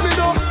 fuck me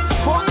no,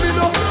 fuck me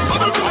no.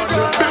 Fuck me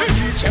no.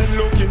 Beach and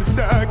looking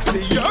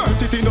sexy. Your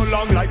titty no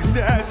long like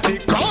zesty.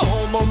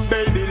 Come on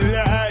baby,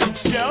 light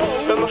show.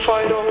 Let me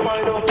find out.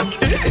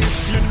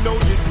 If you know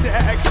you're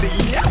sexy,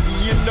 yeah,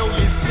 you know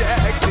you're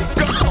sexy.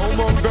 Come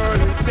on girl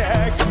and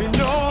sex me,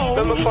 no.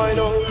 Let me find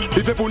out.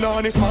 If you put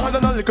on it smaller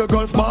than a little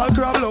golf ball,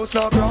 crab louse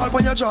now crawl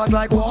on your jaws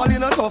like wall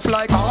in a tough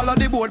like all of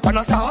the boat pan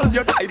a stall.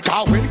 You tight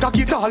car when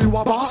cocky tall you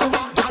a ball.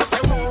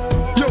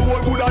 You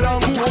hold gooder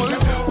than gold.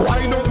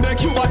 Why not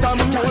make you bottom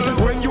roll?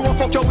 When you a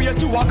fuck your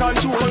waist you a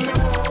control.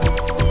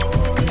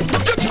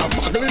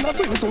 In a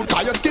swimsuit,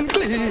 tie your skin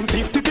clean.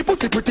 Safety the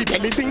pussy pretty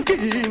belly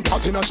sinking.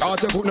 Out in a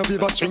short, you put no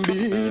fever string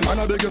bean. Man,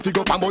 I beg you pick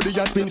up and body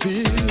and spin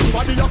feet. Your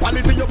body, your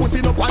quality, your pussy,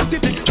 no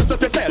quantity. Just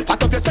up yourself,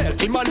 fat up yourself,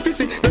 him and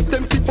fizzy. Rest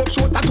them stiff up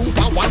short, a 2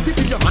 pound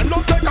quantity. Your man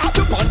don't take off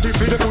the panty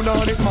fit. The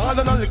punani small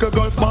than a little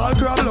golf ball.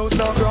 Crab louse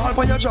now crawl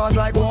on your jaws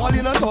like wall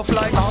in a tough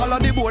like all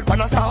of the boat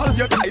pan a stall.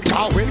 You tight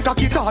car when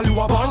cocky tall you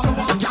a ball.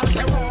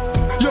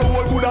 You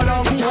hold gooder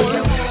than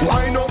gold.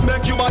 Why not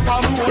make you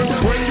bottom roll?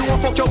 When you a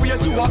fuck your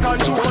waist you a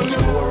control.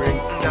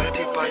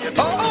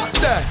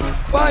 There.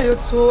 Why you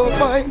so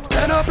pint?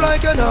 End up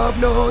like an have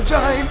no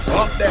giant.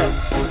 Up there.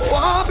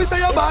 Why you say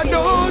you bad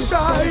no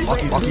shy?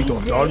 Back it up.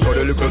 Down to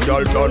the little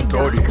girl, down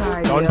to the.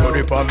 Down to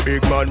the pan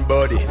big man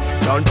body.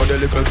 Down to the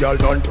little girl,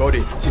 down to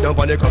the. Sit down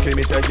on the cocky,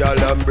 me say girl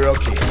I'm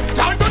BRUKI.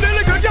 Down to the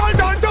little girl,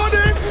 down to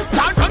the.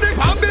 Down to the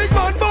pan big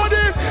man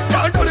body.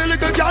 Down to the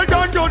little girl,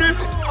 down to the.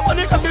 Sit down on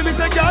the cocky, me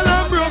say girl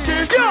I'm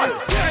BRUKI. Girl,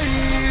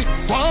 say,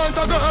 want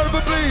a girl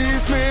to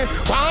please me.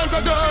 Want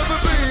a girl to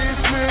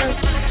please me.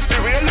 The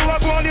way you are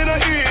going in a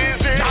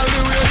easy. Girl,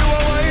 the way you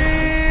are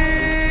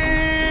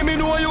whine, me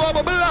know you are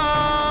bubble.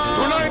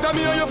 Tonight I'm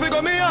here, you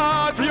figure me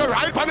out. For you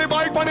ride on the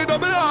bike, on the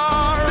double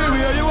R. The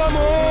way you are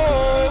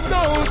move,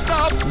 don't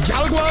stop.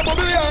 Girl, go and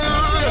bubble.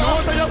 You know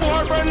say your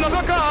boyfriend love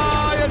a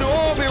car. You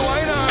know be why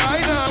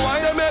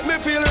you make me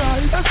feel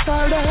right. That's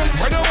style that.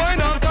 When you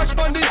whine and catch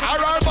on the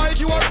RR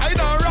bike, you are ride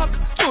and rock.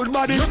 Good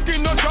body, your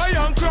skin no dry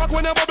and crack.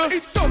 When you bubble,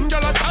 it's some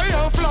girl a tie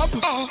and flop.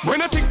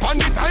 When you think on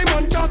the time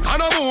and talk,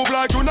 and I move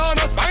like you know on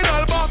a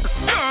spinal back.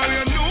 Girl,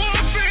 you know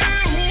me,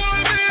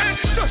 hold me.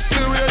 Just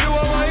the way you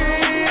are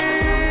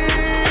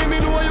whine, me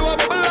know you are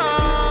bubble.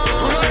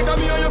 Tonight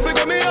I'm here, you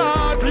figure me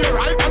out. For you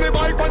ride on the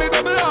bike, on the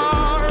double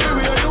R. The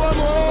way you are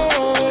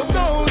move,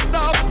 don't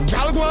stop.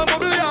 Girl, go and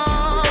bubble.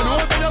 You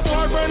know say your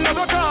boyfriend love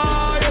a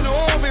car. You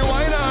know me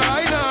whine and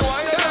ride and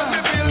why you make me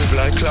feel. Move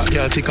like clap,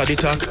 girl, tick a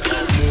tack.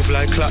 Move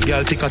like clap,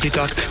 girl, tick a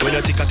tack. When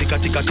you tick a tack.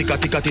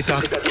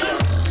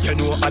 You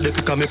know how the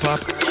pick me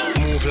pop.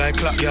 Move like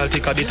clap, girl,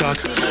 tick a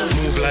tack.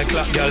 Move like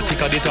clap, girl,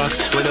 tick a tack.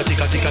 When you tick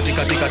a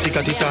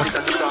tack.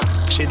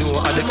 She know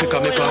how the pick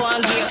me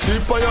pop.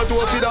 Keep on your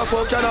toe for the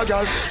fuck and a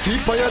girl.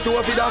 Keep on your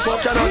toe for the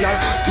fuck and a girl.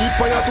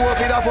 Keep on your toe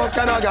for the fuck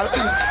and a girl.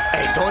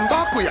 Hey, turn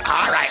back with you.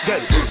 Alright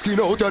then. Skin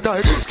out your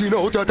tight, skin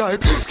out your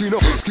tight, skin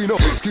out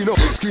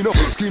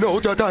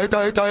your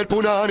tight,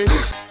 punani.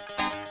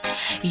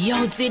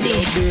 Yo,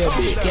 Diddy,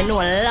 you know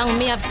long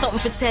me have something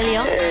to tell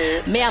you.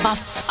 Me have a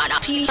father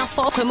piece of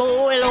fuck with my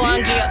whole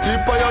one gear.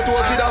 Keep on your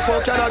toe for the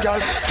fuck and a girl.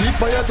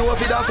 Keep on your toe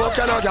for the fuck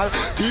and a girl.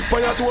 Keep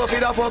on your toe for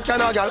the fuck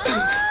and a girl.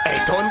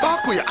 Hey, turn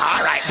back with you.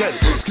 Alright then.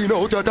 Skin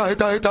out your tight,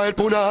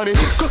 punani.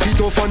 Cock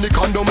it off on the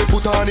condom me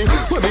put on it.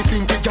 When me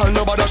sink it, girl,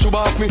 nobody should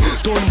off me.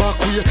 Turn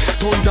back with you,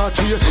 turn that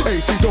way.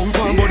 Hey, sit down,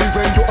 pan body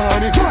when you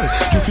on it. Girl,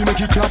 you feel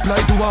make it clap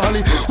like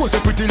Duali. Was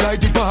a pretty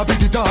like the Barbie,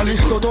 the dolly.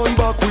 So turn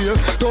back with you,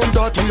 turn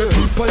that way.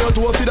 Keep on your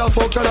toe for the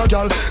fuck and a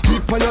gal.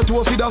 Keep on your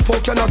toe for the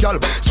fuck and a gal.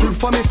 Strip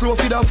for me slow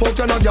for the fuck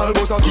and a gal.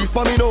 Boss a kiss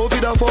for me now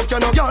for the fuck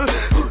and a gal.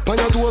 Keep on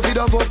your toe for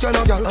the fuck and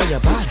a gal.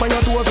 Keep on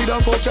your toe for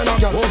the fuck and a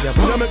gal.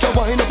 When you make your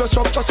wine up your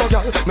structure so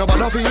gal.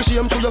 Nobody feel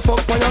shame to your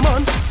fuck for your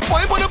man.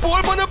 Wine on the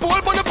pole, on the pole,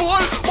 on the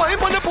pole. Wine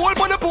on the pole,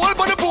 on the pole,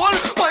 on the pole.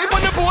 Wine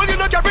on the pole, you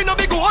not carry no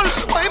big hole.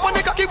 Wine on the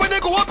cocky when they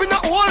go up in the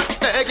hole.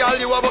 Hey girl,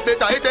 you have up the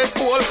tightest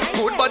pole.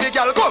 Good body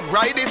girl, come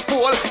ride this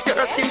pole.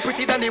 Your skin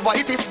pretty than the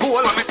whitest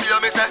gold. Let me see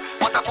you, me say,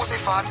 what a pussy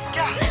fat.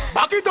 Yeah.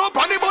 Back it up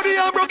on the body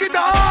and broke it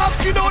off.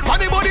 Skin out on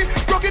the body,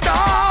 broke it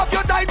off.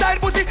 Your tight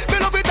pussy, me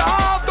love it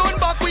off. Turn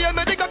back, we ain't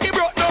make the cocky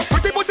broke no.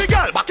 Pretty pussy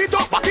girl, back it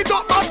up, back.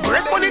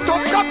 Breast on the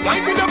tough cock,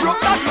 wine in the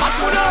broke that fat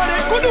one on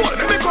it. Good one,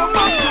 let me come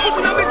back.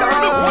 Pussy na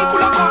miserable, hole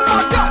full of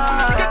comfort. Girl,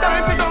 take your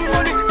time, sit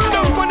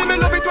down funny, me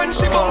love it when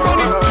she bum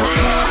funny.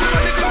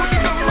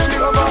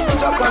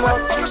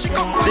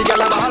 The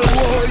girl a ball,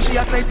 whoa, she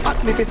a say, at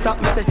me fi stop,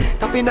 me say,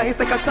 tapping nice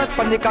like a sat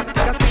pan the cock,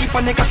 take a seat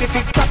pan the cocky,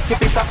 tick tock,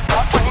 tip it up.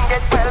 When he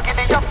get well,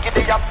 give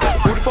it up.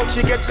 Good fuck,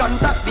 she get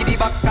contact, did the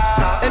back.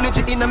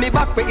 Energy inna me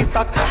back, where is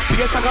that?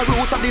 Biggest tag a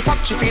roots of the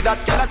factory feed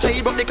that. Girl a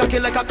try broke the cocky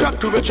like a crack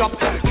to a chop.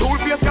 Cool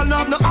face, girl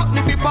have no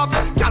acne fi pop.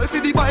 Girl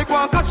see the bike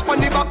one catch pan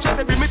the back. She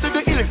say bring me to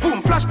the hills,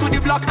 boom, flash to the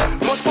block.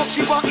 Much fuck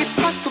she want, it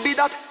has to be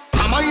that.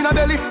 Hammer in a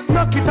belly,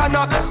 knock it a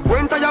knock.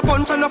 When tire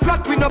punch and a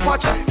flat with no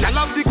patch. Girl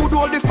have the good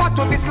old the fat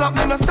of his slap.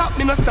 Me no stop.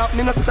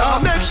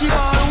 Make she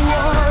all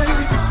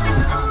wine.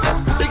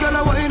 The girl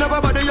a wine up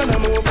her body and a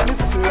move me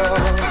slow.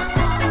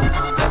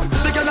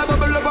 The girl a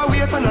bubble up her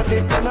waist and a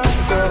tip and a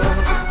toe.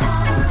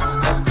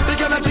 The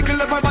girl a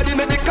jiggle up her body,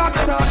 make the cock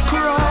start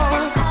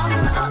crawl.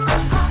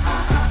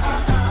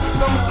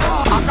 Some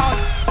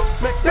hackers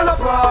make girl a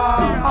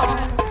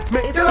brawl.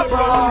 Make girl a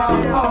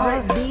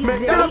brawl.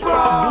 Make girl a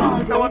brawl.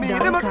 So I mean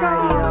them a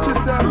call. She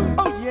said,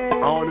 oh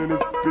yeah. On in the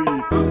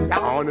speak,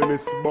 on in the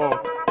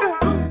smoke.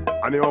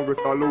 And the only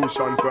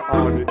solution for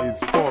Arnie is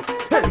fuck.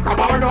 Hey,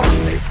 Cabarno,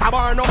 hey,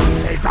 Stabarno,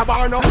 hey,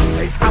 Cabarno,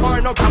 hey,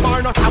 Stabarno,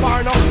 Cabarno,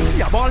 Stabarno.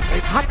 She a ball say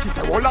hot, she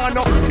say hold on,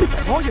 no. He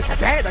say, oh, you say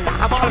bad, and you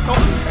have also.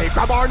 Hey,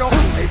 Cabarno,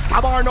 hey,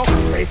 Stabarno,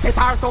 hey,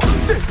 Setarso,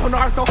 hey,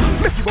 Tonarso,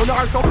 Mickey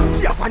Bonarso.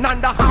 She a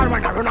Fernanda Har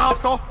and a run off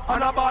so.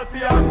 On a ball for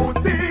your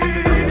pussy.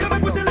 So me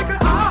push a little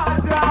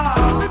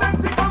harder. Me them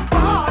take up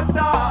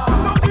faster.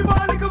 Don't you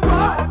want a little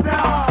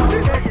water? She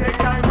take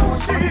time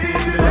mushy.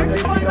 She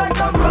take time like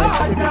a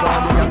water.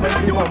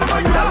 You want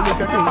my girl, make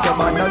you think your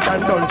man and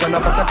dungeon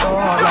up a so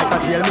hard like a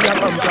jail me a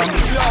come from.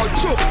 Yo,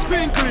 Chook,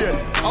 spin clean.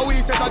 How we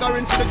say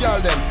daggering for the girl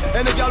them?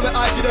 Any girl will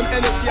I give them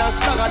NSC and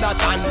stagger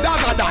that and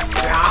dagger that.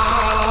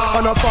 Yeah.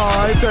 On a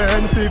 5,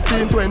 10,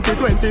 15, 20,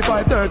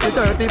 25, 30,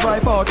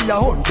 35, 40,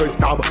 100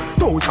 stab.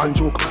 1,000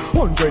 Chook,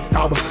 100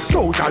 stab.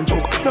 1,000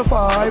 Chook. No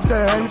 5,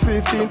 10,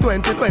 15,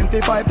 20,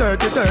 25,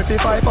 30,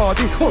 35,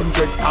 40,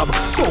 100 stab.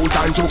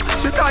 1,000 Chook.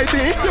 She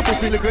tighty, your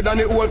pussy liquor than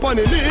the whole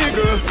pony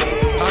legal.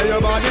 And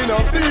your body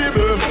not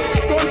feeble.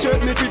 Don't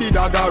check me for the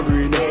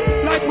daggering.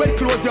 Like when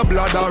close your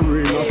bladder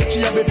ring.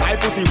 She have the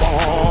type pussy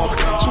walk.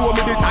 Show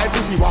me the type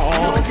pussy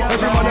walk.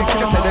 Every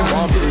motherfucker say them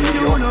want break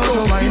you.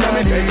 So in a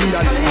me belly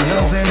and I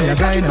love when you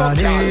grind on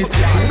it.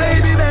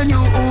 Baby when you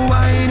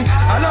whine,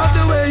 I love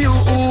the way you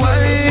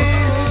whine.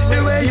 The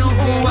way you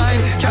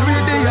whine. Carry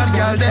the young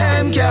girl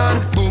them can.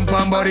 Boom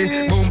pam body,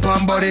 boom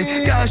pam body.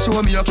 Girl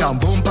show me you can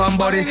boom pam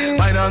body.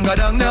 Wine and go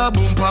down now,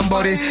 boom pam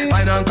body.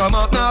 Wine and come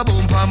out now,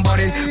 boom pam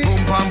body.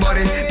 Boom pam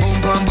body, boom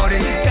pam body.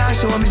 Girl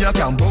show me you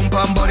can boom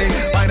pam body.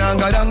 Wine and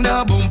go down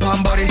now, boom pam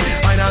body.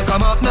 Wine and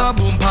come out now,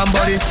 boom pam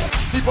body.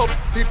 Hip up,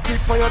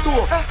 tip on your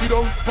toe. Sit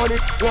down, on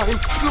it, wine,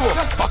 slow.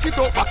 Back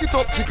it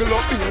up, jiggle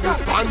up, baby.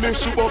 And then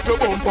shoot up your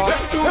bumper.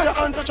 Use your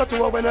hand touch your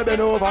toe when you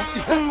bend over.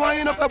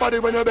 Wine up the body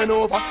when you bend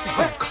over.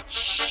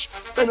 Shh,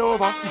 bend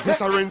over.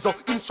 Mr. Renzo,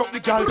 instruct the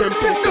girl them.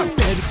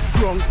 Bed,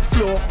 ground,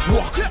 floor,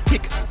 walk,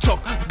 tick,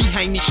 tock,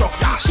 behind me truck.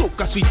 Soak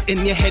a sweet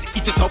in your head,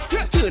 eat it up.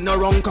 Turn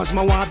around cause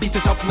my want beat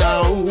it up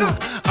now.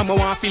 I'ma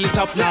want feel it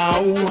up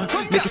now.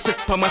 Make it sit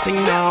for my thing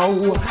now.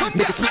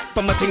 Make it split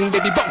for my thing,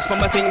 baby bounce for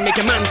my thing. Make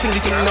a man sing the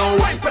thing now.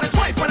 Wipe on it,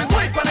 wipe on it,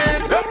 wipe on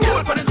it.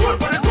 Roll on it, roll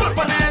on it, roll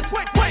on it.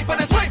 Wipe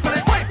on it, wipe on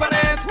it, wipe on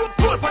it.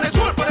 Roll on it,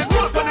 roll on it,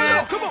 roll on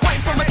it. Come on,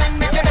 wipe for my thing,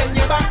 make it bend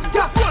your back.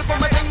 Roll for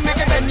my thing,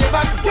 make it bend your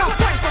back.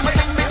 Wipe for my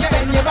thing, make it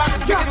bend your back.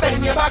 Make it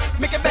bend your back,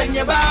 make it bend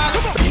your back.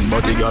 Big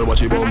body girl,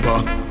 watch your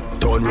bumper.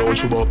 Turn round,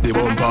 shoot up the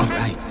bumper.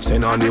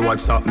 Send on the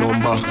WhatsApp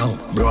number.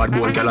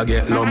 Broadbone girl, I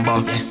get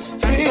lumber. Yes.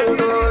 Feel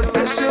good,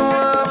 say she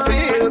want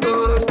feel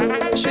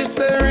good. She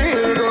say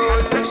real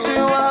good, say she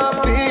want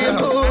feel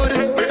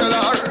good. We tell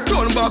her,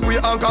 turn back, we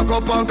anchor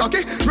up and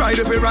cocky. Ride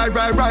if we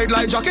ride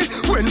like jockey.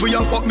 When we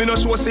a fuck, me no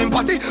show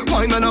sympathy.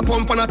 Wine and a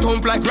pump and a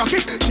thump like Rocky.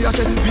 She a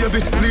say,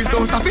 baby, please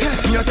don't stop it.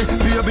 Me a say,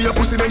 baby, your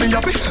pussy make me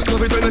happy.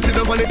 Love it when you sit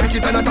down on it, pick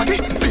it and attack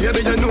it.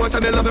 Baby, you know I say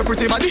me love your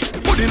pretty body.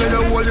 Put it in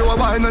your hole, you a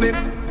wine on it.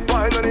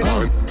 Wine on it.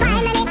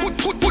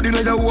 Put in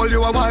your hole,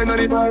 you a wine on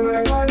it.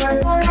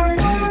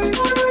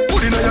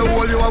 Put in your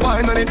hole, you a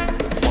wine on it.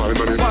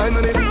 Wine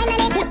on it.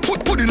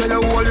 Put in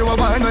your hole, you a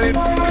wine on it.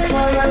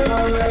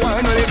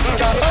 Wine on it.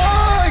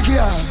 Oh,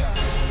 girl.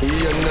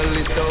 You know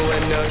listen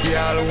when the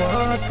girl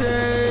want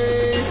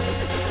say.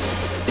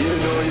 You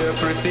know you're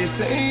pretty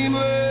same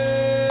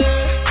way.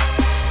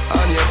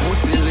 And your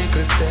pussy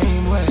little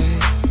same way.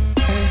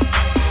 Hey.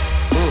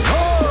 Oh,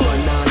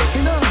 now if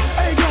you know.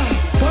 Hey, girl.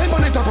 Five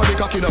on the top of the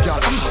cocky, no girl.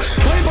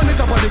 Five on it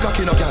up on the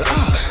cocky no girl.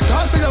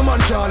 Toss your man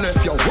can't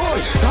left your boy.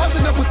 Toss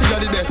your pussy are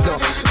the best now.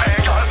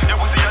 Hey girl, your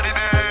pussy are the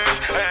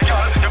best. Hey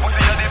girl, your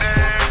pussy are the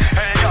best.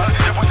 Hey girl,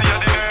 your pussy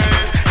are the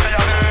best. Say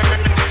I'm the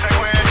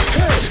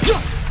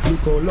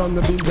Look how long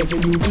I've been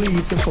begging you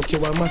please. So fuck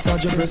you and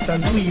massage your breasts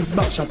and squeeze.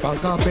 Backshot on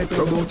carpet,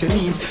 promote your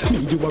knees. Me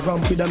you a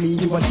ramp with a me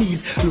you a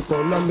tease. Look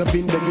how long I've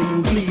been begging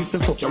you please. So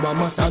fuck you and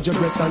massage your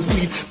breasts and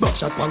squeeze.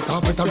 Backshot on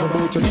carpet and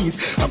promote your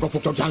knees. I go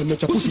fuck your girl,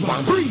 make your pussy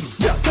one breeze.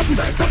 Yeah, tap me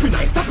nice, tap me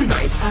nice, tap me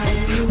nice.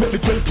 Make me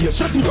 12 years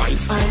shotty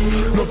rice.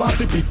 Love out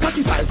the big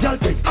cocky size, girl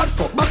take hard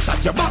fuck.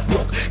 Backshot your back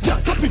rock. Yeah,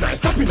 tap me nice,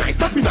 tap me nice,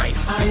 tap me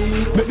nice.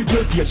 Make me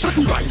 12 years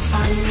shotty rice.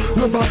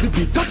 Love out the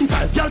big cocky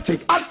size, girl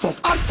take hard fuck,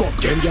 hard fuck.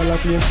 Can girl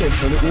have your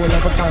sex and it won't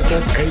have a cock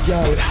up. Hey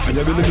girl, and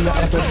you're really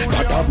hot up.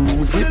 Got a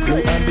bruise it,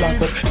 blue and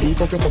black up. Me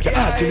fuck your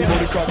heart till you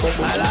body crack up.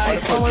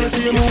 I wanna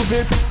see you move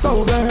it,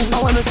 go girl.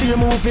 I wanna see you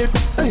move it.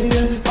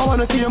 I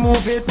wanna see you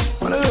move it.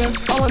 On the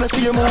left, I wanna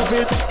see you move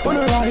it. On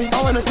the right,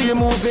 I wanna see you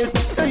move it.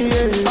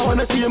 I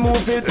wanna see you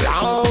move it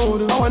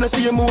loud. I wanna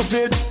see you move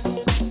it.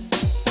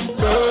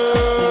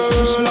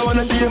 Girl, I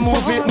wanna see you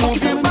move it.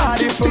 Move your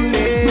body for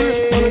me.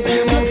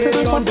 Move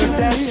it on the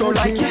dance floor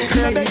like you're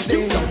crazy.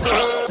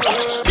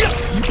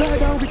 You lie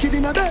down wicked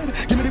in a bed.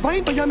 Give me the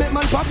wine for you make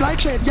man pop like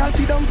shit. Y'all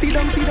see down, see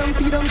down, see down,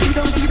 see down, see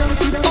down, see down,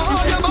 see down.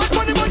 Oh, you're mad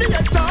for the money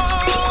gets off.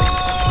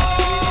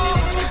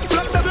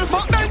 Flexible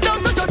fuck bend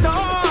down to the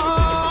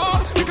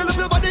door. Jiggle up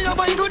your body, your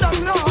wine good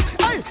and low.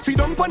 Hey, see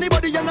down funny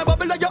body and a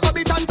bubble like your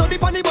habit and to the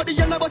funny body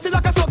and a bust it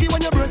like a sluggy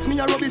when you breast me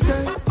a rubby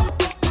say.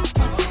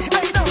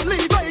 Hey, don't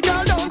leave, hey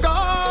girl, don't go.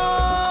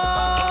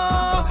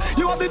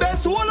 You are the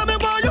best, all of me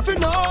want you to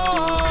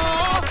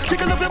know.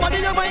 Jiggle up your body,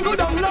 your wine good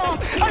and low.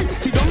 Hey,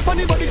 see down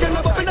funny body and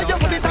a bubble like your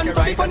habit and to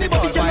the funny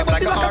body and a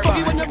bust it like a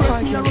sluggy when you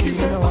breast me a rubby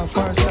say.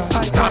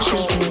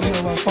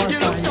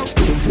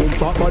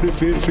 Fat body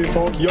feel fit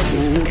fuck your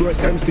two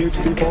breast them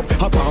stiff up.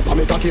 I pump and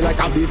me cocky like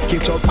a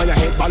biscuit chuck. On your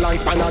head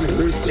balance pan and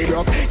her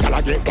syrup. Can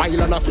I get wild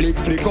and a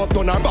flick up.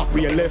 Turn her back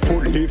with your left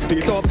foot lift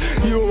it up.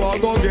 You a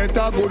go get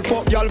a good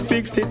fuck, y'all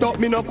fix it up.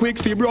 Me no quick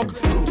fi broke.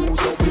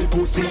 Cruise up the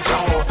pussy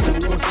jaw.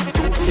 Pussy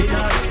to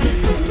inna the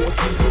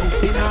pussy to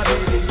inna the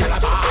gyal a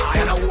buy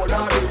and a hold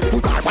her.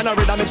 Put her on a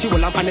red and make she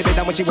hold up on the bed.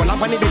 And when she hold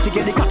up on the bed, she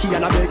get the cocky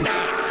and a beg.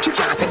 She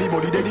can't say the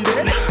body dead.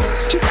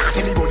 She can't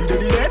say the body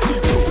dead.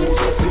 Cruise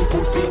up the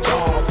pussy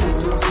jaw.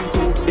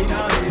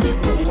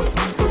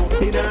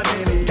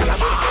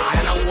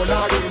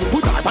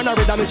 On a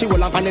red and she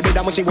will up on the bed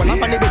and she will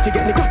up on the bed. She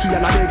get me cocky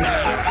and a beg.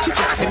 She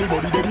can't see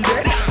anybody dead.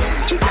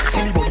 She can't see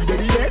anybody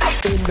dead.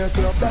 In the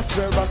club, that's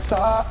where I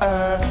saw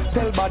her.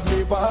 Tell bad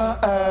me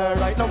want her.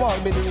 Right now all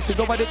me need to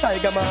go by the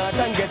Tiger Mart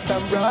and get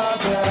some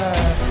rubber.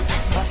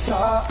 I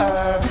saw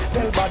her.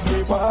 Tell bad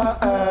me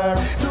want her.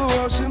 To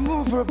how she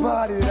move her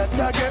body, that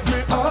I get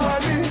me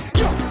horny.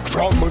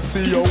 From me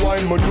see your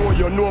wine, me know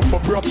you know for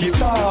BRUK it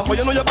off. But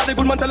you know your body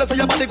good, man, tell us how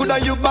your body good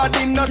and your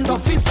body not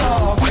tough it's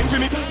off. Wine for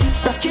me,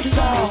 BRUK it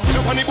off. See the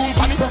funny boom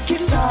funny, BRUK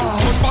it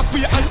off. Push back with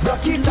your hand,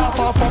 BRUK it off.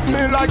 fuck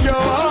me like you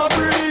are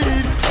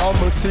breed. From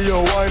me see your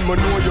wine, me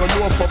know you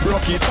know for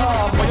BRUK it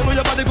off. But you know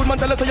your body good, man,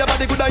 tell us how your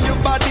body good and your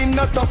body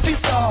not tough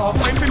it's off.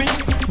 Wine for me,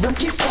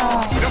 BRUK it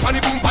off. See the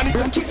funny boom funny,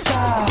 BRUK it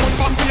off. Push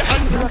back with your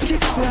hand, BRUK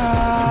it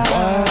off.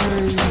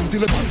 Wine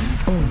till it.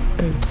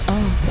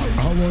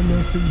 I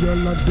wanna see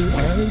all of the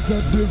eyes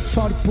of the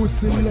fat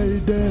pussy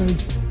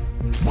ladies.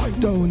 Fight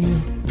down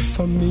here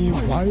for me,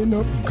 wine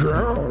up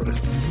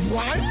girls.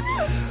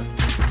 Wine?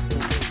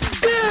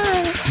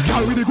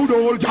 Gyal with the good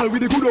old, gyal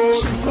with the good old.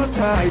 She's so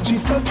tight,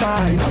 she's so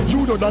tight.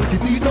 You know that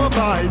it eat no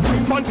bite.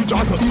 Green panty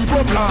just not keep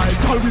up line.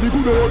 Gyal with the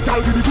good old, gyal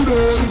with the good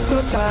old. She's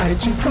so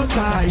tight, she's so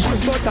tight.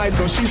 She's so tight,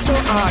 so she's so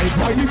high.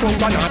 Why me from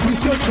Ghana,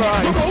 please you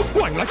try. Look out,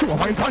 wine like you a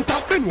wine pan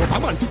top. Then over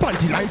man see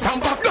panty line from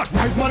back. That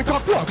wise man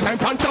cock walk climb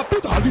pan top.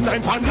 Put all the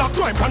nine pan lock,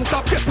 climb pan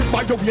stop. Get put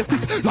by your waist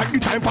it like the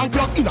time pan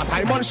clock. In a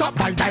Simon shop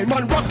by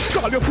Diamond Rock.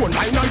 Call your phone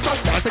line and chat.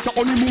 While take your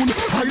honeymoon,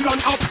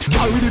 Highland up.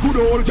 Gyal with the good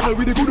old, gyal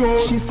with the good old.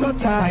 She's so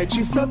tight,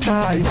 she's so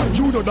tight.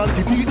 You know that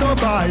it eat no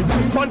bite.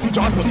 Green panty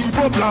just not keep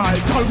up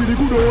line. Gyal with the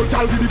good old,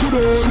 gyal with the good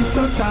old. She's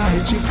so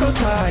tight, she's so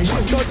tight.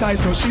 She's so tight,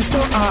 so she's so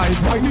high.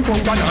 Why me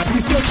from Ghana,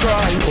 please you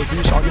try.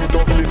 Position it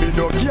up, give me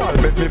no gyal.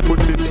 Make me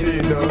put it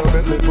in,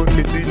 make me put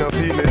it in.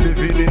 Feel me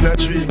living in a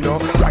dream, no.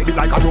 Ride it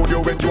like a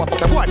rodeo when you a fuck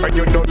your boyfriend,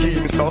 you no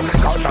game, so.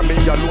 Cause of me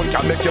alone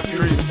can make you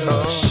scream, so.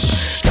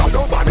 Gyal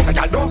don't bad, me say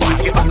gyal don't bad.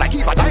 Get back like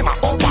if a diamond,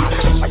 oh bad.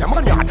 I am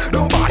on yard,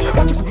 don't bad.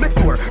 What you put next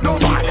door, don't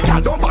bad.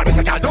 Gyal don't bad, me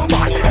say gyal don't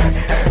bad.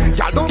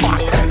 Gyal don't bad.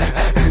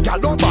 Gyal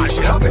don't bad,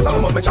 she love me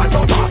so much, me chance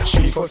so bad.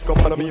 She first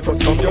come and me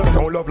first come. You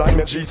don't love like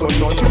me, G first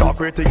son. She talk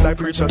great thing like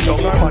preacher's tongue.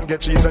 Her man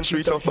get cheese and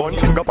street of bun.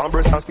 Finger up and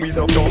breast and squeeze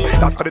up down.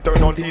 That's how they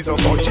turn on he's up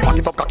fun. She back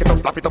it up, cock it up,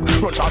 slap it up.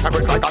 Run short and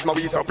break like as my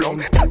wheeze up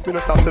long. We no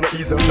stop, so no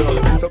ease up down.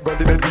 Ease up, run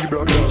the bed, we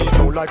broke down.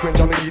 Sound like when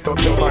Johnny eat up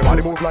jump. My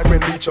body move like when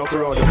beach up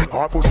run.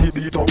 Our pussy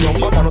beat up down.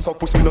 But I no suck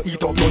pussy, we no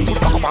eat up down. Put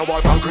back up and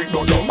walk and creep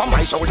down down.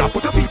 My shoulder,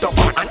 put your feet up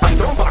on. And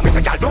don't bad, me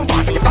say gyal don't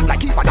bad. Get back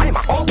like if a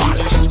diamond, oh bad.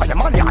 I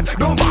am on yard,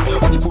 don't bad.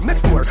 What you put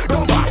next door,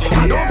 don't bad.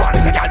 Gyal don't bad,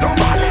 me say gyal don't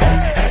bad.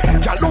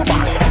 Gyal don't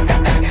bad.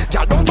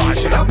 Gyal don't bad,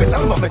 she love me Me say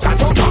me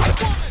chance so tall.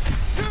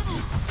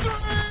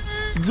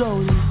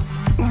 Down,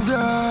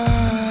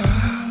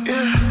 girl,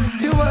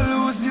 you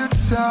will lose your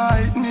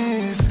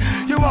tightness.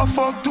 You a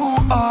fuck too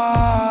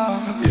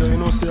hard. Yeah, you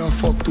know say I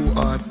fuck too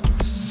hard.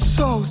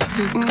 So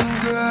sick, girl.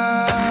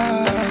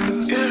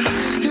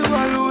 You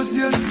will lose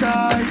your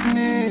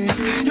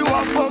tightness. You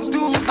a fuck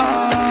too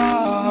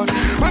hard.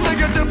 When I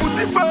get your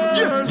pussy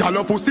first, yes. Girl,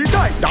 your pussy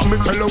tight. That me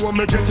tell her when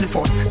me get it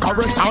first.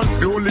 Caress her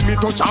slowly, me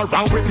touch her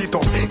round with it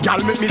up.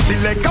 Girl, make me see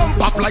leg and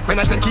pop like when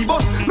I take it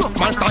bus. Look,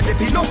 man start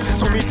getting up,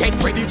 so me take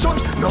ready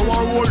just. Now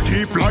I roll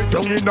deep like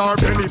down in her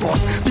belly bus.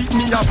 Beat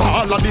me a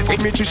ball and they say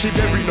me she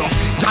very enough.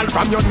 Girl,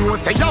 from your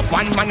nose say you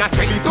one man I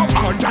swell it up.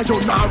 And you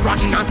not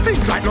rotten and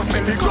stink like no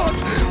smelly gut.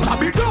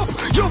 Bob it up,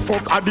 you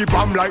fuck at the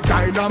bomb like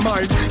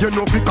dynamite. You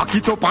know fi cock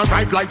it up and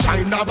ride like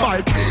China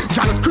bike.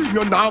 Girl scream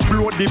you now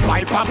blow the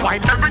pipe a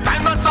pipe. Every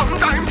time and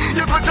sometime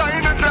you go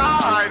China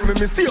time.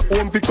 Me stay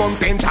home become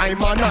 10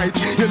 times a night.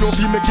 You know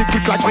fi make it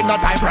click like when a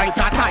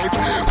typewriter type.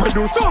 When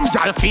do some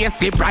girl face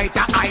the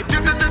brighter hype. The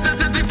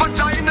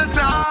vagina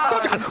time.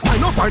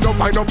 So girl,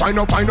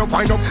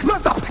 wind up. No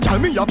stop. Tell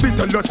me your feet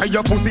tell you say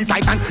your pussy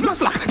tight and no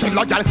slack. Tell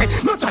a girl say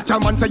no chat your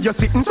man say you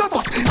sitting so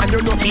fuck. And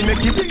you know fi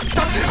make it tick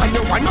tock. And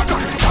you wind up.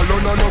 Girl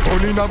no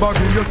gun in a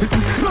body you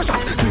sitting no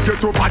shot. You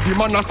get up body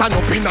man a stand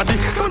up in a the.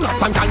 So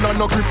nuts and girl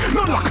no grip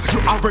no lock. You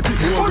already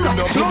for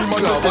up.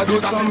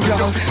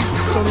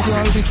 Some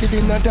girl wicked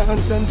in a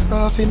dance and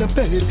soft in a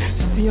bed.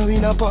 See you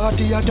in a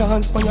party a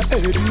dance on your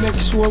head. Make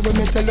sure when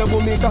me tell you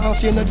about me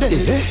coffee in a day.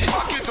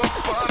 Back it up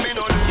for me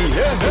no.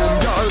 Yes, some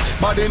girl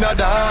bad in a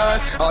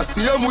dance. I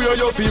see them where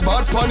you feel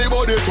bad pon the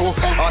body too.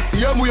 I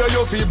see them where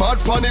you feel bad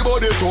pon the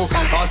body too.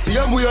 I see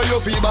them where you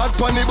feel bad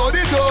pon the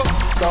body too.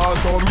 Cause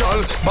some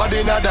girl bad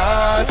in a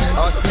dance.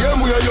 I see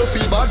them where you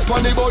feel bad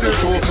pon the body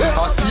too.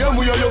 I see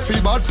them where you feel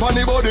bad pon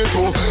the body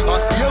too. I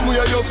see them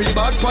where you feel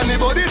bad pon the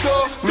body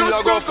too. Me a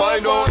go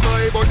find out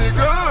my body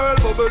girl,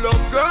 bubble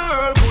up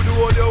girl. Who do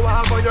all you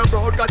have on your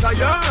broad cause I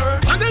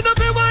yearn. And then up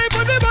your wipe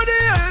on the body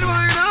and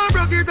wine up.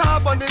 Rock it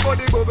up on the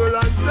body bubble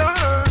and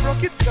turn.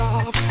 Rock it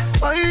soft,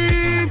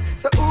 wine.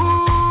 Say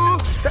ooh,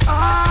 say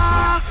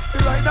ah. You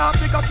ride up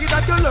the cocky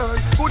that you learn.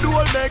 Who do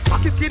all make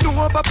cocky skin do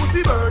up a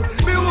pussy burn.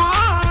 Me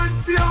want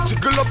you.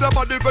 Jiggle up your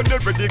body when you're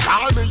ready.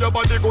 Call me your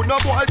body go no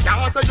boy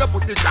can't say your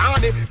pussy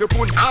canny. You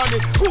put honey,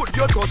 good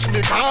you touch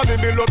me call me.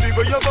 Me love you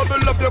when you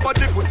bubble up your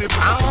body put it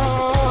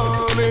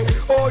on me.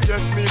 Oh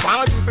yes me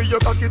want it for you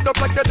cock it up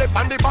like you're dead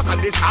on the back of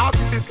this heart.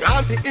 It is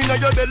slanty inna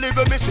your belly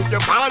when me shake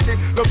your panty.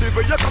 Love you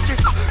when you touch it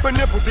when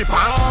you put it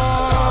on.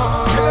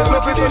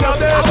 Love it in a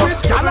bed,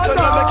 which gyal a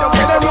talk.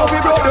 Say them love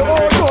it broke the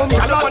whole song.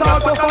 Gyal a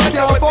talk the fuck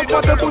you fuck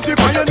but the pussy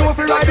when you know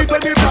fi ride it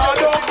when me proud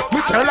of. Me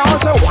tell her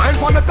say wine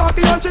pon the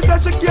cocky and she say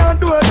she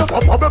can't do it.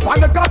 Bubble pon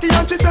the cocky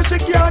and she say she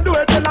can't do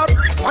it. Tell her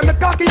bricks pon the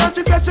cocky and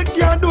she say she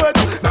can't do it.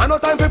 Now no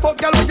time for fuck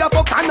gyal when you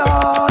fuck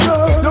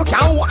another. You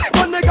can't wine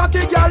pon the cocky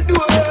gyal do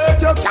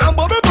it. You can't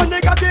bubble pon the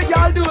cocky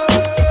gyal do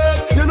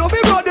it. You know fi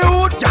broke the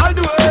hood gyal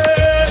do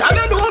it. Gyal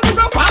you know fi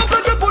broke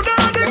pampers and put her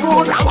on the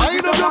ground.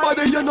 Wine up your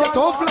body you know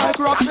tough like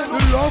rock. The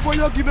love when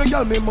you give me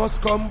gyal me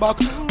must come back.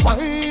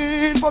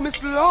 Wine for me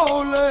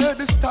slowly.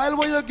 The style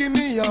when you give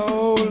me you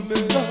hold me.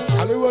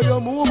 All the way you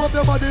move up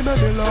your body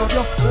make me love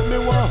you. Make me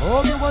want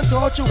hug you and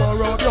touch you and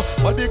rub you.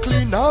 Body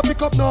clean now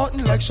pick up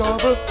nothing like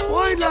shovel.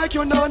 Wine like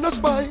you not no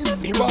spine.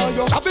 Me want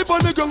you tap it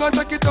on the ground and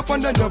take it up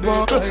and then you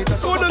bubble.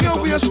 So then you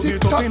waist stick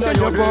top then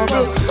you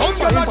bubble. Some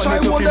girl a try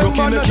hold them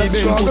man and a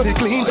struggle. Pussy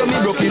clean so me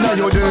broke inna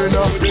your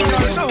dinner.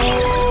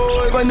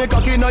 When the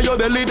cocky inna your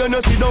belly then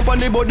you sit down on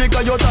the body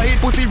cause you tight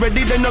pussy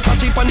ready then you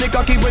catch it on the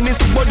cocky when the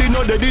stick body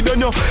no deady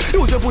then you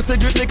use your pussy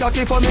grip the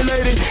cocky for me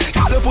lady.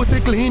 Call your pussy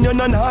clean you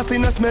no nasty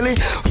no smelly.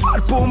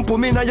 Fat pum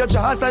pum inna your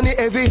jaws and it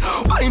heavy.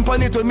 Wine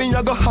pon it with me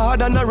you go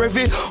hard and a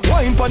revy.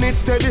 Wine pon it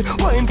steady,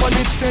 wine pon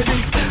it steady.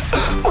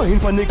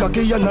 Wine pon the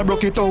cocky and I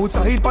broke it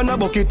outside pon a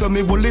bucket to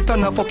me bullet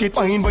and a fuck it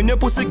fine. When your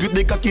pussy grip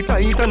the cocky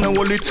tight and I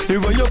hold it.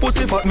 The way your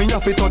pussy fat me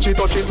have to touch it.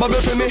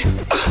 Bubble for me.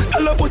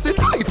 Tell your pussy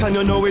tight and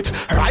you know it.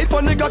 Right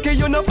pon the cocky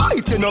you no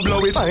fight you no blow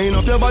it. Wind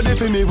up your body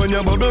for me when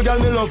you bubble girl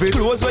me love it.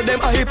 Close with them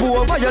eye pour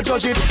over you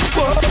judge it.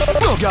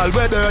 No girl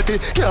we dirty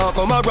can't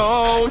come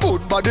around.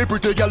 Good body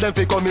pretty girl them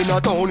fi come in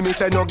a town. Me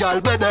say no girl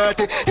we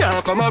dirty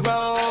can't come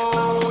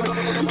around.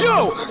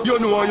 Yo, you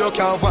know you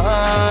can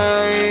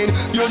wine.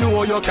 You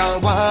know you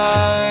can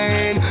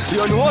wine.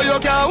 You know you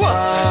can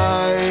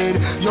wine.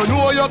 You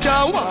know you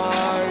can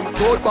wine.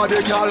 Good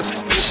body girl.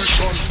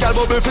 Girl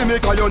bubble for me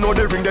cause you know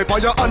the ring they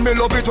fire. And me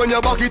love it when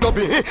you back it up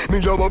me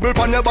your bubble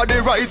pan your body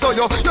right. So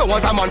you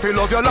want a man fi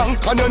love you long.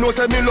 And you know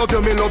say me love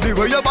you, me love the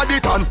way your body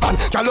tan. And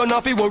girl you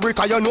not fi worry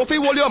cause you know fi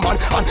hold your man.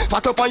 And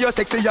fat up and you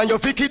sexy and you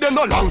fi keep them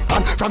no long.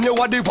 And from you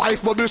what the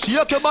wife bubble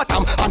shake your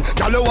bottom. And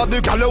girl you have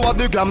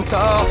the glam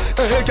sir.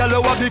 Hey girl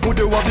you have the good,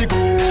 you have the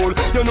gold.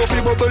 You know fi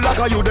bubble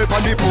like a you dey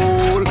on the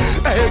pool.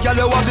 Hey girl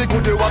you have the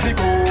good, you have the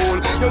gold.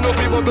 You know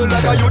fi bubble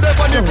like a you dey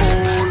on the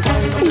pool.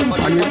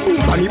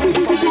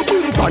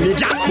 on it,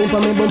 girl.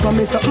 Bump on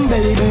me something,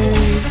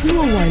 baby.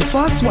 Slow wine,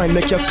 fast wine,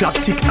 make your clock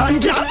tick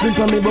and girl.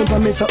 Bump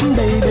on me something,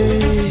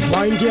 baby.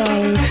 Wine,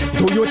 girl,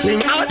 do your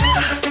thing and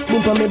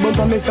bump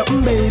on me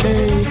something,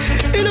 baby.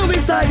 You know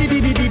beside the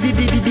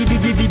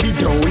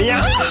Donia.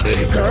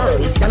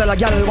 Girls,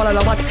 gyal,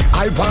 what?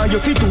 I want you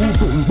to do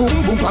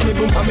boom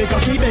on me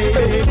cocky,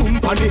 baby. Boom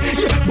on it,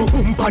 yeah,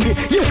 boom on it,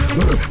 yeah.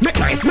 Make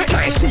nice,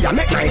 she a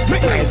make nice.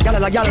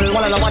 Gyal,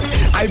 what?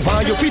 I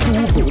want you to do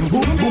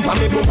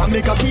boom on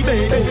me cocky,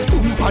 baby.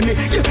 Boom on it,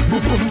 yeah,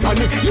 boom on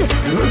it, yeah.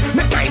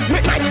 Make nice,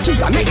 she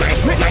a make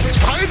nice.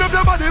 Wind up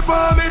your body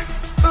for me,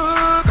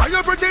 can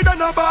you pretty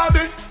than a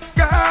Barbie?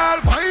 Girl,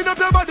 wind up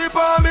your body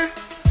for me,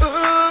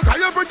 can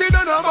you pretty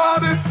than a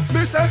Barbie?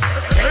 Me say,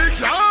 hey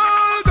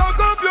girl, cock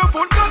up your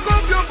foot,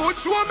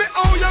 show me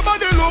how your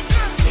body look.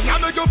 I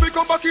make you pick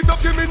up, back it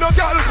up, give me no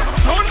girl.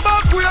 Turn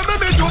back, we are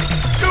me jump.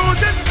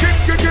 Use it, grip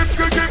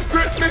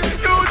me.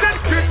 Use it,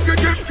 grip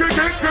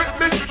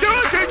me.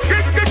 Use it,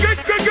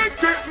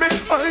 grip me.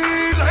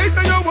 I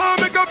say you want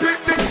make a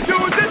picnic.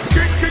 Use it,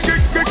 grip me.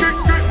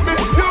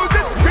 Use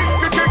it, grip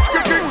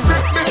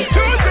me.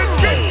 Use it,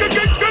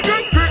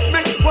 grip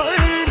me.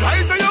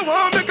 I say you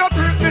want make a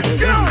picnic.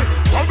 Yeah,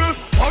 wobble,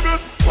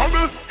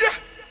 yeah.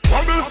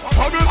 Wobble,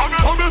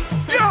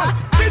 yeah.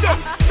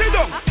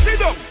 Sit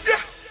down,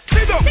 yeah.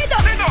 Sit down.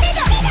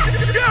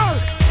 Girl,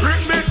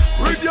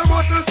 grip your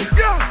muscle,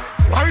 yeah.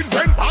 Wine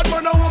when bad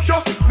man a walk you.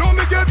 No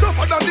me get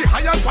tougher than the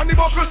iron on the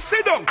buckle.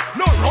 Sit down,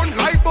 no run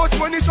like bus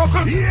when he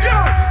shuckle. Yeah,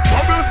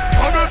 bubble,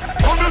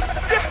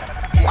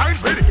 yeah. Wine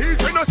when he's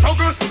in a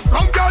struggle.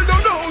 Some girl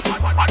don't know.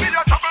 I need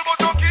a trouble, but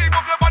you keep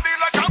up your body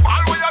like a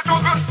ball when you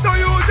juggle. So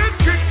use it,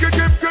 grip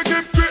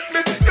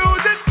me.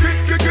 Use it, grip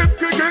me.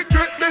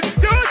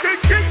 Use it,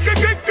 grip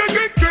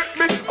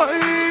me.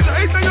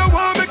 I say you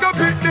want make a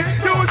picnic.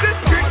 Use it,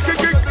 grip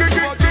me.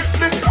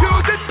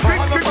 Use it,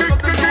 grip me.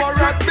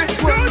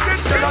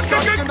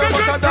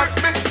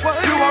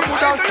 You are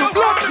good as to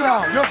blood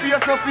cloud. Your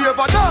face no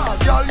favor dog.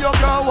 Girl, you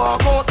can't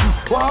walk out.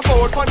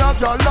 Pan a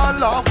girl and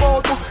laugh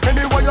out.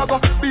 Anywhere you go,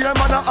 be a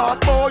man a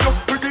ask for you.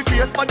 Pretty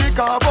face body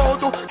carve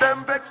out.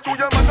 Them vex to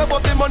your man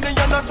about the money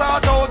and a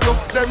sort out you.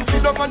 Them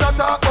sit down and a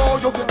talk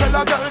about you. Tell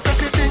a girl say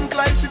she think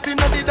like shit in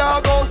the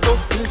dog house too.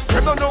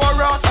 Them don't know a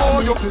ras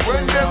for you.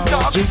 When them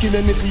talk drinking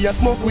and me see a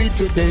smoke weed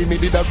today. Me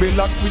did a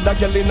relax with a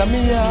girl in a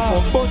me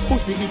for bust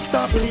pussy it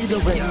stop lead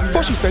away.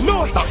 But she say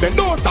no stop, then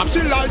don't stop.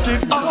 She like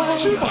it,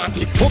 she want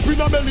it. Up in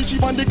her belly, she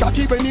want the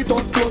cocky when it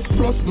up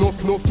plus no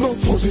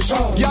position.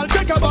 Gyal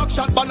take a back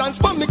shot, balance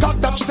from me cock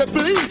tap. She say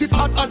please it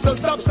hot, so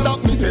stop.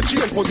 Me say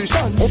change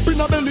position. Up in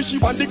her belly, she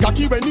want the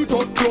cocky when it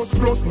up plus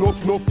no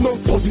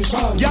position.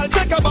 Gyal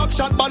take a back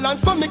shot,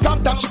 balance from me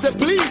cock tap. She say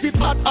please it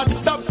hot,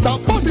 stop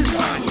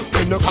position.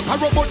 When no cock a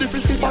rub body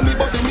fisty for me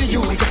body me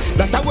use.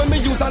 That when me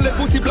use and let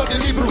pussy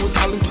bloody bruise.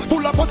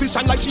 Full of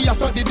position like she has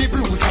studied the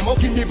blues. I'm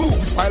up in the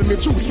books while me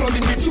choose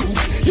flooding the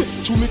tubes. Yeah,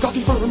 chew me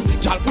cocky firm,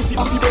 gyal pussy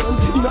happy burn.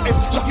 In a S,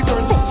 Jackie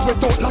turn,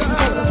 sweat out like the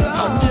turn.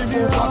 And give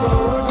you a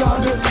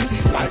garden.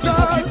 Like she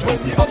cook it when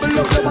you bubble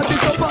up. Your body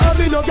so palm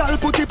me no, gyal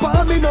put it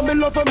palm me no. Me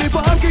love for me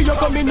banky, you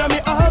come in and me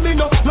army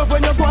no. Love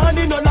when you go on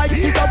in no, like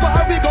it's a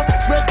war we go.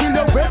 Sweat till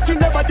you wet till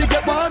your body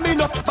get warm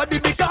no. Body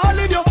be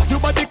calling you, your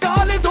body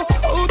calling too.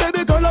 Oh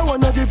baby girl, I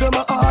wanna give you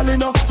my all in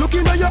no.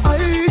 Looking at your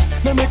eyes,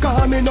 me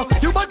calm in no.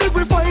 Your body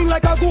refined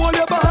like a gold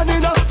you're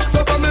burning no.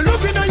 So from me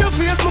looking at your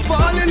face, me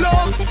fall in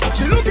love.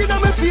 She looking at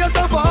me face,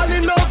 I fall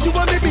in love. You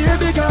want me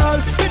baby girl,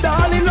 me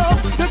darling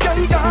love. You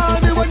can call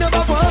me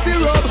whenever want to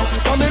rub.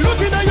 From me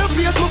looking at your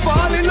face, me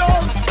fall in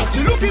love.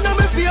 She looking at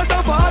me face,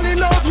 I fall in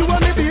love. You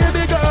want me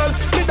baby girl,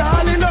 me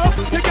darling love.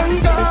 You can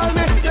call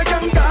me.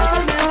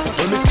 So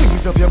when me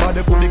squeeze up your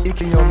body, put the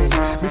icky on me.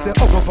 Me say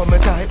hug up on me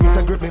tight, me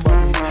say grip me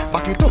body.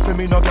 Back it up to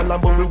me, no girl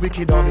and bubble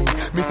wicked on me.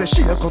 Me say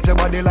shake up your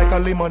body like a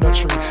lemon on a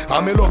tree.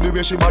 And me love the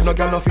way she bad, no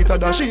girl no fitter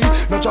than she.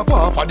 No chop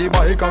off of the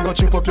bike and go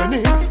chip up your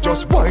knee.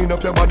 Just wind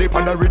up your body,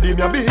 pan and redeem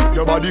your beat.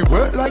 Your body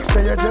work like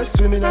say you just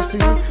swim in a sea.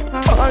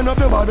 Wind up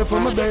your body for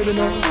my baby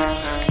now.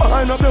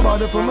 Wind up your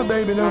body for my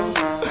baby now.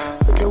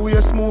 Make your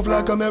waist smooth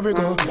like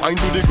America. Wind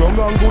to the ground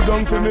and go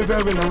down for me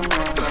very now.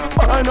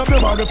 Wind up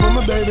your body for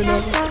my baby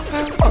now.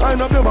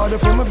 Wind up your body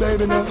for my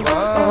baby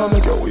now.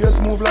 Make your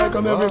waist move like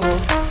America.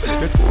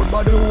 Get good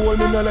body, hold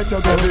me, now let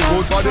you go. Get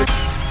good body.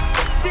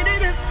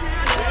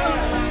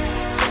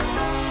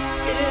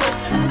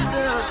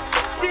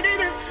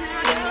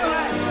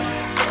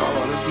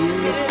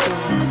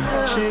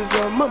 She's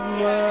on my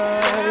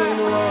mind,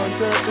 want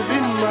her to be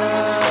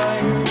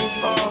mine.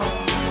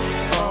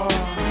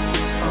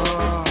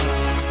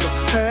 So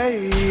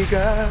hey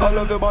girl, I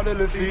love your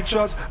bodily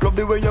features. Love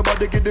the way your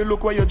body get the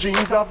look where your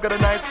jeans off. Got a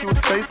nice cute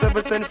face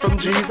ever sent from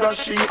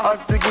Jesus. She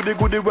has the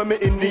goody when me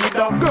in need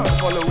of. Girl,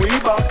 follow way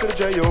back to the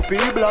JOK.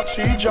 P-block,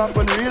 she drop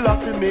and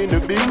relax with me in the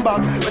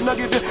beanbag. When I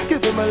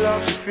give you my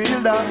love, she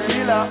feel that,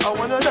 feel that. I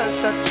wanna just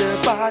touch your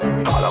body.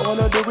 All I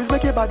wanna do is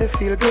make your body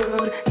feel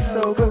good. It's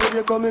so good,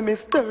 you're coming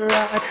Mr.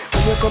 Right.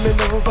 When you're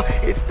coming over,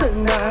 it's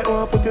tonight.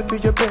 Oh, I put you to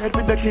your bed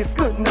with a kiss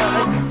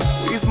goodnight.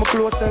 Squeeze me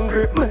close and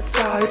grip me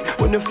tight.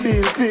 When you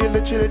feel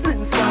the chills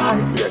inside.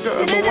 Yeah,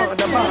 girl, me want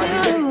the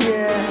body,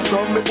 yeah.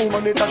 From me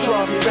woman, it a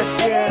show me back,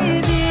 yeah.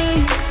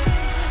 Baby,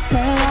 girl,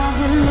 I've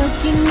been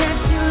looking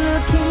at you,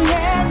 looking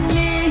at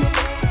me.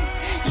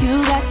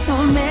 You got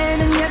your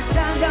man and yes, I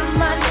got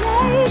my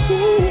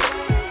lady.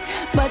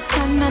 But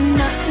I'm not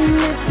nothing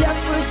if you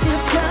push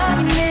it on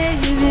me.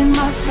 Be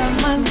my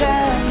summer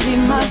girl, be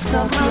my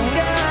summer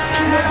girl.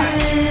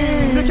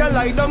 You can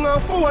lie down on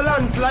 4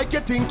 lands like you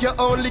think you're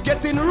only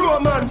getting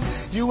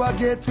romance. You are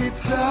get it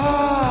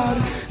hard,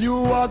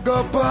 you are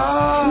go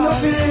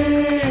bad.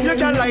 You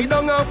can lie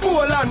down on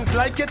 4 lands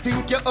like you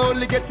think you're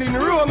only getting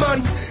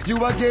romance.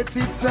 You are get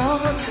it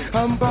hard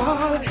and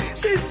bad.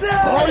 She said,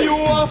 oh, you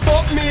are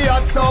fuck me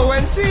out. So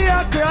when she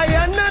a cry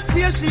and not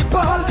tear she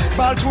ball.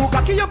 Ball through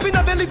cocky up in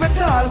a belly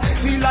betal.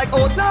 Feel like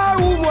out her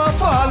room will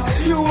fall.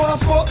 You are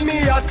fuck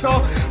me out.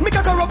 So me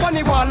cock her up on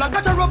the wall and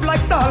catch her up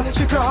like stall.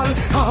 She crawl,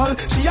 all,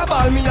 she a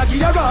ball, me a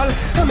give her all.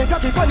 And me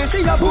cocky pon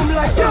she a boom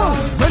like yo.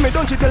 When me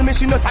done she tell me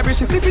she no sorry,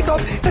 she stiff it up.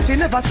 Say she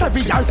never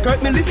sorry, her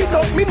skirt me lift it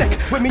up. Me neck,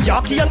 when me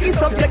yaki and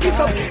kiss up, yeah kiss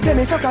up. Then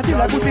me fuck her till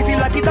her pussy feel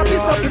like it a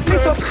piss up, it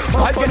piss up.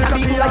 Ball get a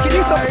beating like it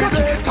is up,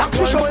 cocky. Back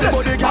to shot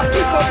left, back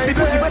kiss up. The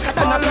pussy wetter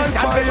than a piss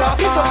and bella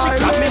piss up. She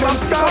grab me from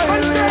start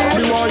and say,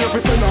 me want you to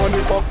send on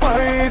the fuck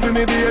pie for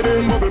me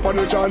baby. Bubble pon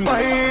the chan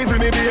pie for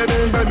me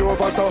baby. Bend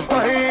over so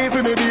pie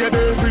for me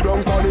baby. Sit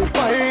down pon the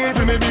pie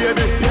for me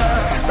baby.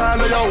 Yeah,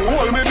 style of your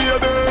hold me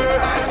baby.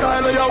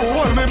 Style of your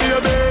hold me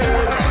baby.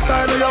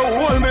 Style of your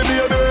hold me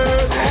baby.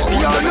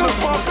 Yeah, you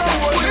fuck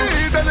someone.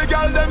 We tell the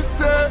girl them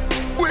say.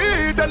 We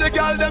tell the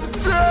girl them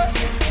say.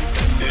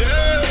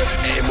 Yeah,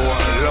 hey boy,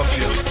 I love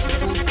you.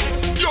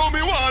 Yo,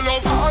 me want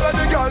love. All of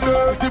the girl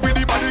them. Give me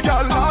the body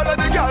girl. All of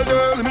the girl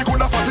them. Me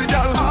coulda fatty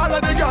girl. All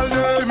of the girl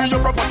them. Give me your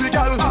property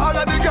girl. All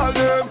of the girl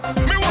them.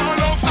 Me want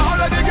love.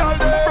 All of the girl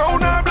them.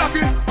 Brown and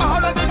blacky.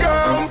 All of the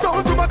girls.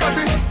 Sound to my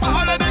catty.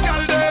 All of the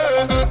girl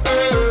them.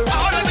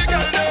 All of the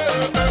girl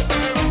them.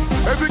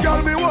 Every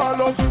girl me want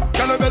love.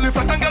 Girl a belly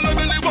fat and girl a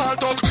belly want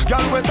tuck.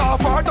 Girl we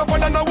soft heart up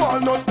and a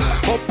walnut.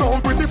 Up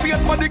down pretty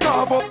face body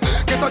carve up.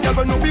 Get a girl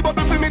when no be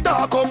bubble for me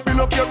talk up. Pin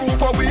up your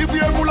roof and weave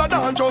your full of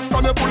dance. Just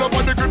from you pull up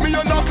on the grip me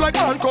and knock like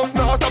handcuff.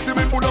 Now stop till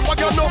me pull up and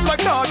get enough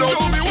like sawdust.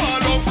 Yo me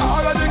want love.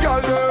 All of the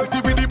girl them.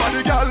 Give me the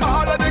body girl.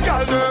 All of the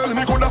girl them.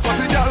 Me coulda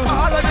fatty girl.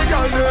 All of the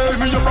girl them. Give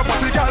me your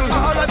property girl.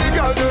 All of the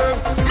girl them.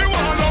 Me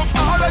want love.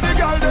 All of the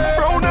girl them.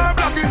 Brown and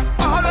blacky.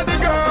 All of the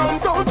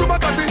girls. Sound to my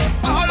catty.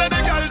 All of the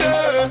girl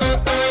them.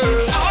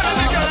 All of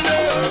the girl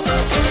them.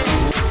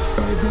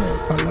 Hey girl,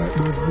 I like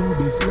those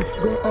boobies. Let's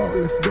go out,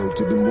 let's go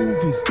to the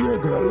movies. Yeah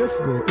girl, let's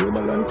go.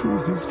 Land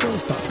Cruises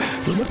first stop.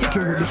 We're not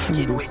taking with the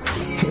foodies.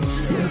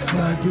 Yeah, it's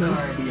my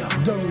place.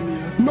 Down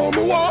here. No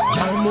more.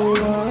 No more.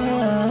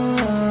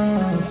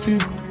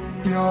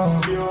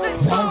 Yeah.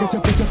 Wanna get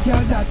your picture,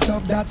 girl, that's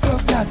up.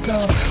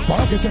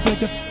 Wanna get your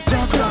picture,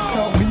 jump, that's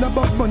up. Me no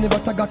Bugs Bunny,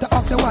 but I got to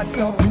ask you what's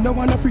up. Me no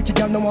want a freaky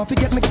girl, no want to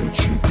get me.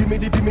 Give me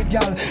the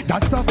girl,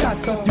 that's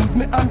up. Use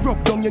me and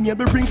rub down your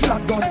neighbor, bring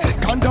flat gun.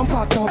 Condom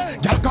packed up,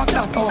 girl got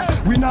that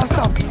up. We not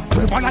stop,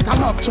 we want like a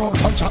knock truck.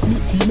 Punch me,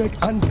 female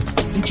and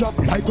the drop.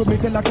 Like when me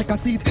tell her take a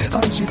seat,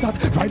 and she sat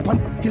right pan,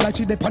 like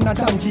she dep on a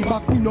donkey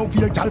back. Me no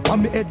weird girl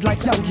pan me head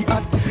like Yankee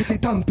hat.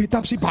 It tamp it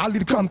up, she ball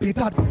it, cramp it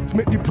at.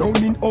 Make the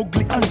browning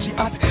ugly and she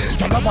hot.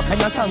 Girl, what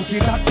kind of sanky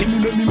that? Give me,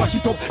 make me mash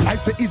it up like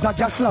say is a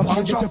gas lamp.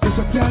 Wanna get your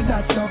picture, girl,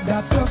 that's up.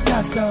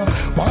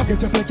 Wanna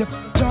get your picture,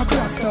 jaw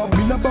cracks up.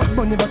 Me no Bugs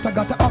Bunny, but I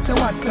got to ask you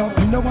what's up.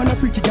 Me no want a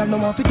freaky girl, no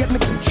want to get me.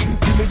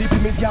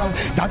 Give me, girl,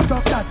 that's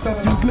up.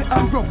 Use me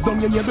and rub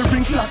down your neighbor,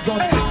 bring flat gun.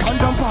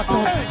 Condom packed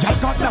up, girl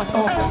got that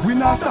up. We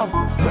not stop,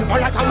 we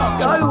fire like a lock.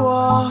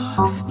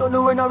 Girl, don't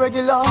know when a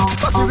regular.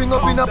 Cocky ring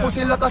up in a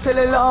pussy like a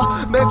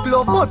cellular. Make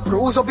love, but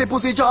bruise up your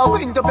pussy jaw.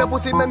 Wind up your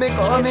pussy, make me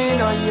come in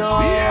a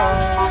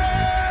yard.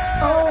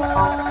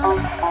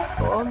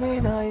 Oh, me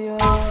na yo.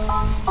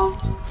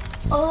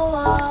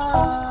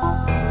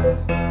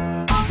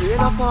 Rain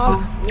a fall,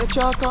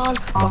 nature call.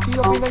 Cocky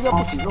up inna your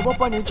pussy, rub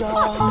up on your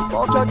jaw.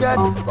 Fuck your dead,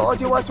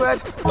 cut you a sweat.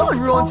 Turn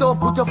round so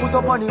put your foot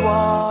up on the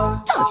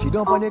wall. Can't sit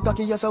down on the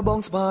cocky, yes a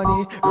bounce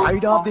bunny.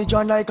 Ride off the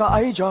john like a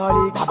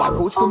hydraulic. Baba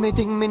roots to me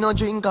thing, me no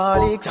drink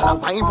garlic. Tell a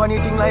wine pon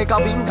the thing like a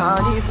pink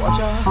harness. Watch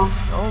ya,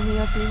 now me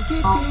a sink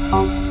it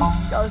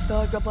deep. Girl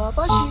start up off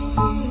a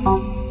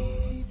sheet.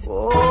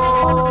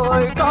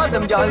 Oh, cause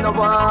them girl no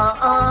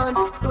want.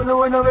 Don't know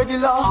when a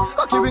regular.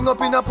 Cocky ring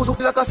up in a pussy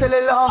like a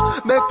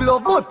cellular. Make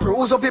love but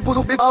bruise up your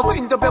pussy.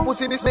 Wind up your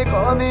pussy, miss me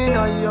come in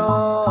a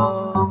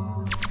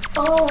yo.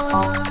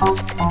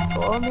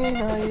 Come in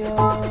a yo.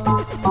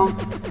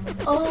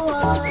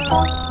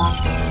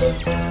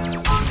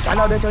 Girl,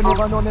 I bet you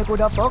never know me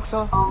coulda fuck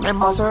so.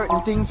 Remember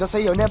certain things you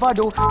say you never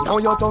do. Now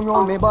you turn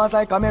round me bars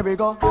like a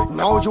merry-go.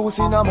 Now juice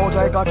in a mouth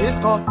like a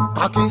disco.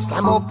 Cocky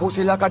slam up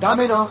pussy like a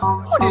domino.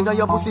 Hold in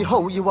your pussy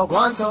how you a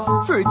gwan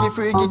so. Freaky,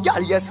 freaky,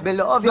 girl, yes me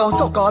love you.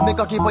 So call me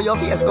cocky for your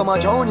face, come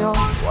and join you.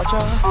 Watch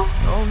out,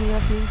 now me a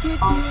sink it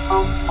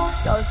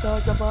deep. Y'all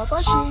start up off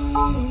a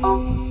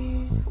sheet.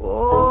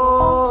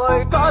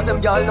 Oh, cause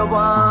them y'all no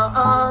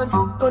want.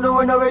 Don't know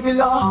when a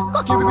regular.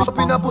 Cocky rip up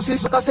in a pussy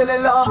like a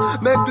cellular.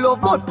 Make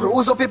love but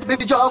bruise up if the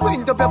jaw.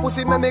 Wind up your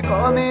pussy make me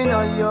come in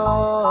a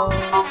yo.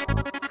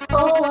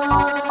 Oh,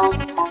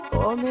 I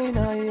come in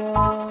a yo.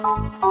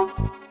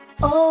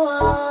 Oh,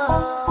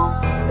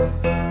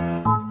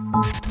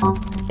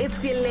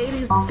 It's your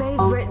lady's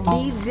favorite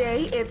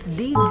DJ. It's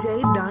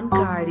DJ Don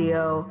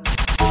Cardio.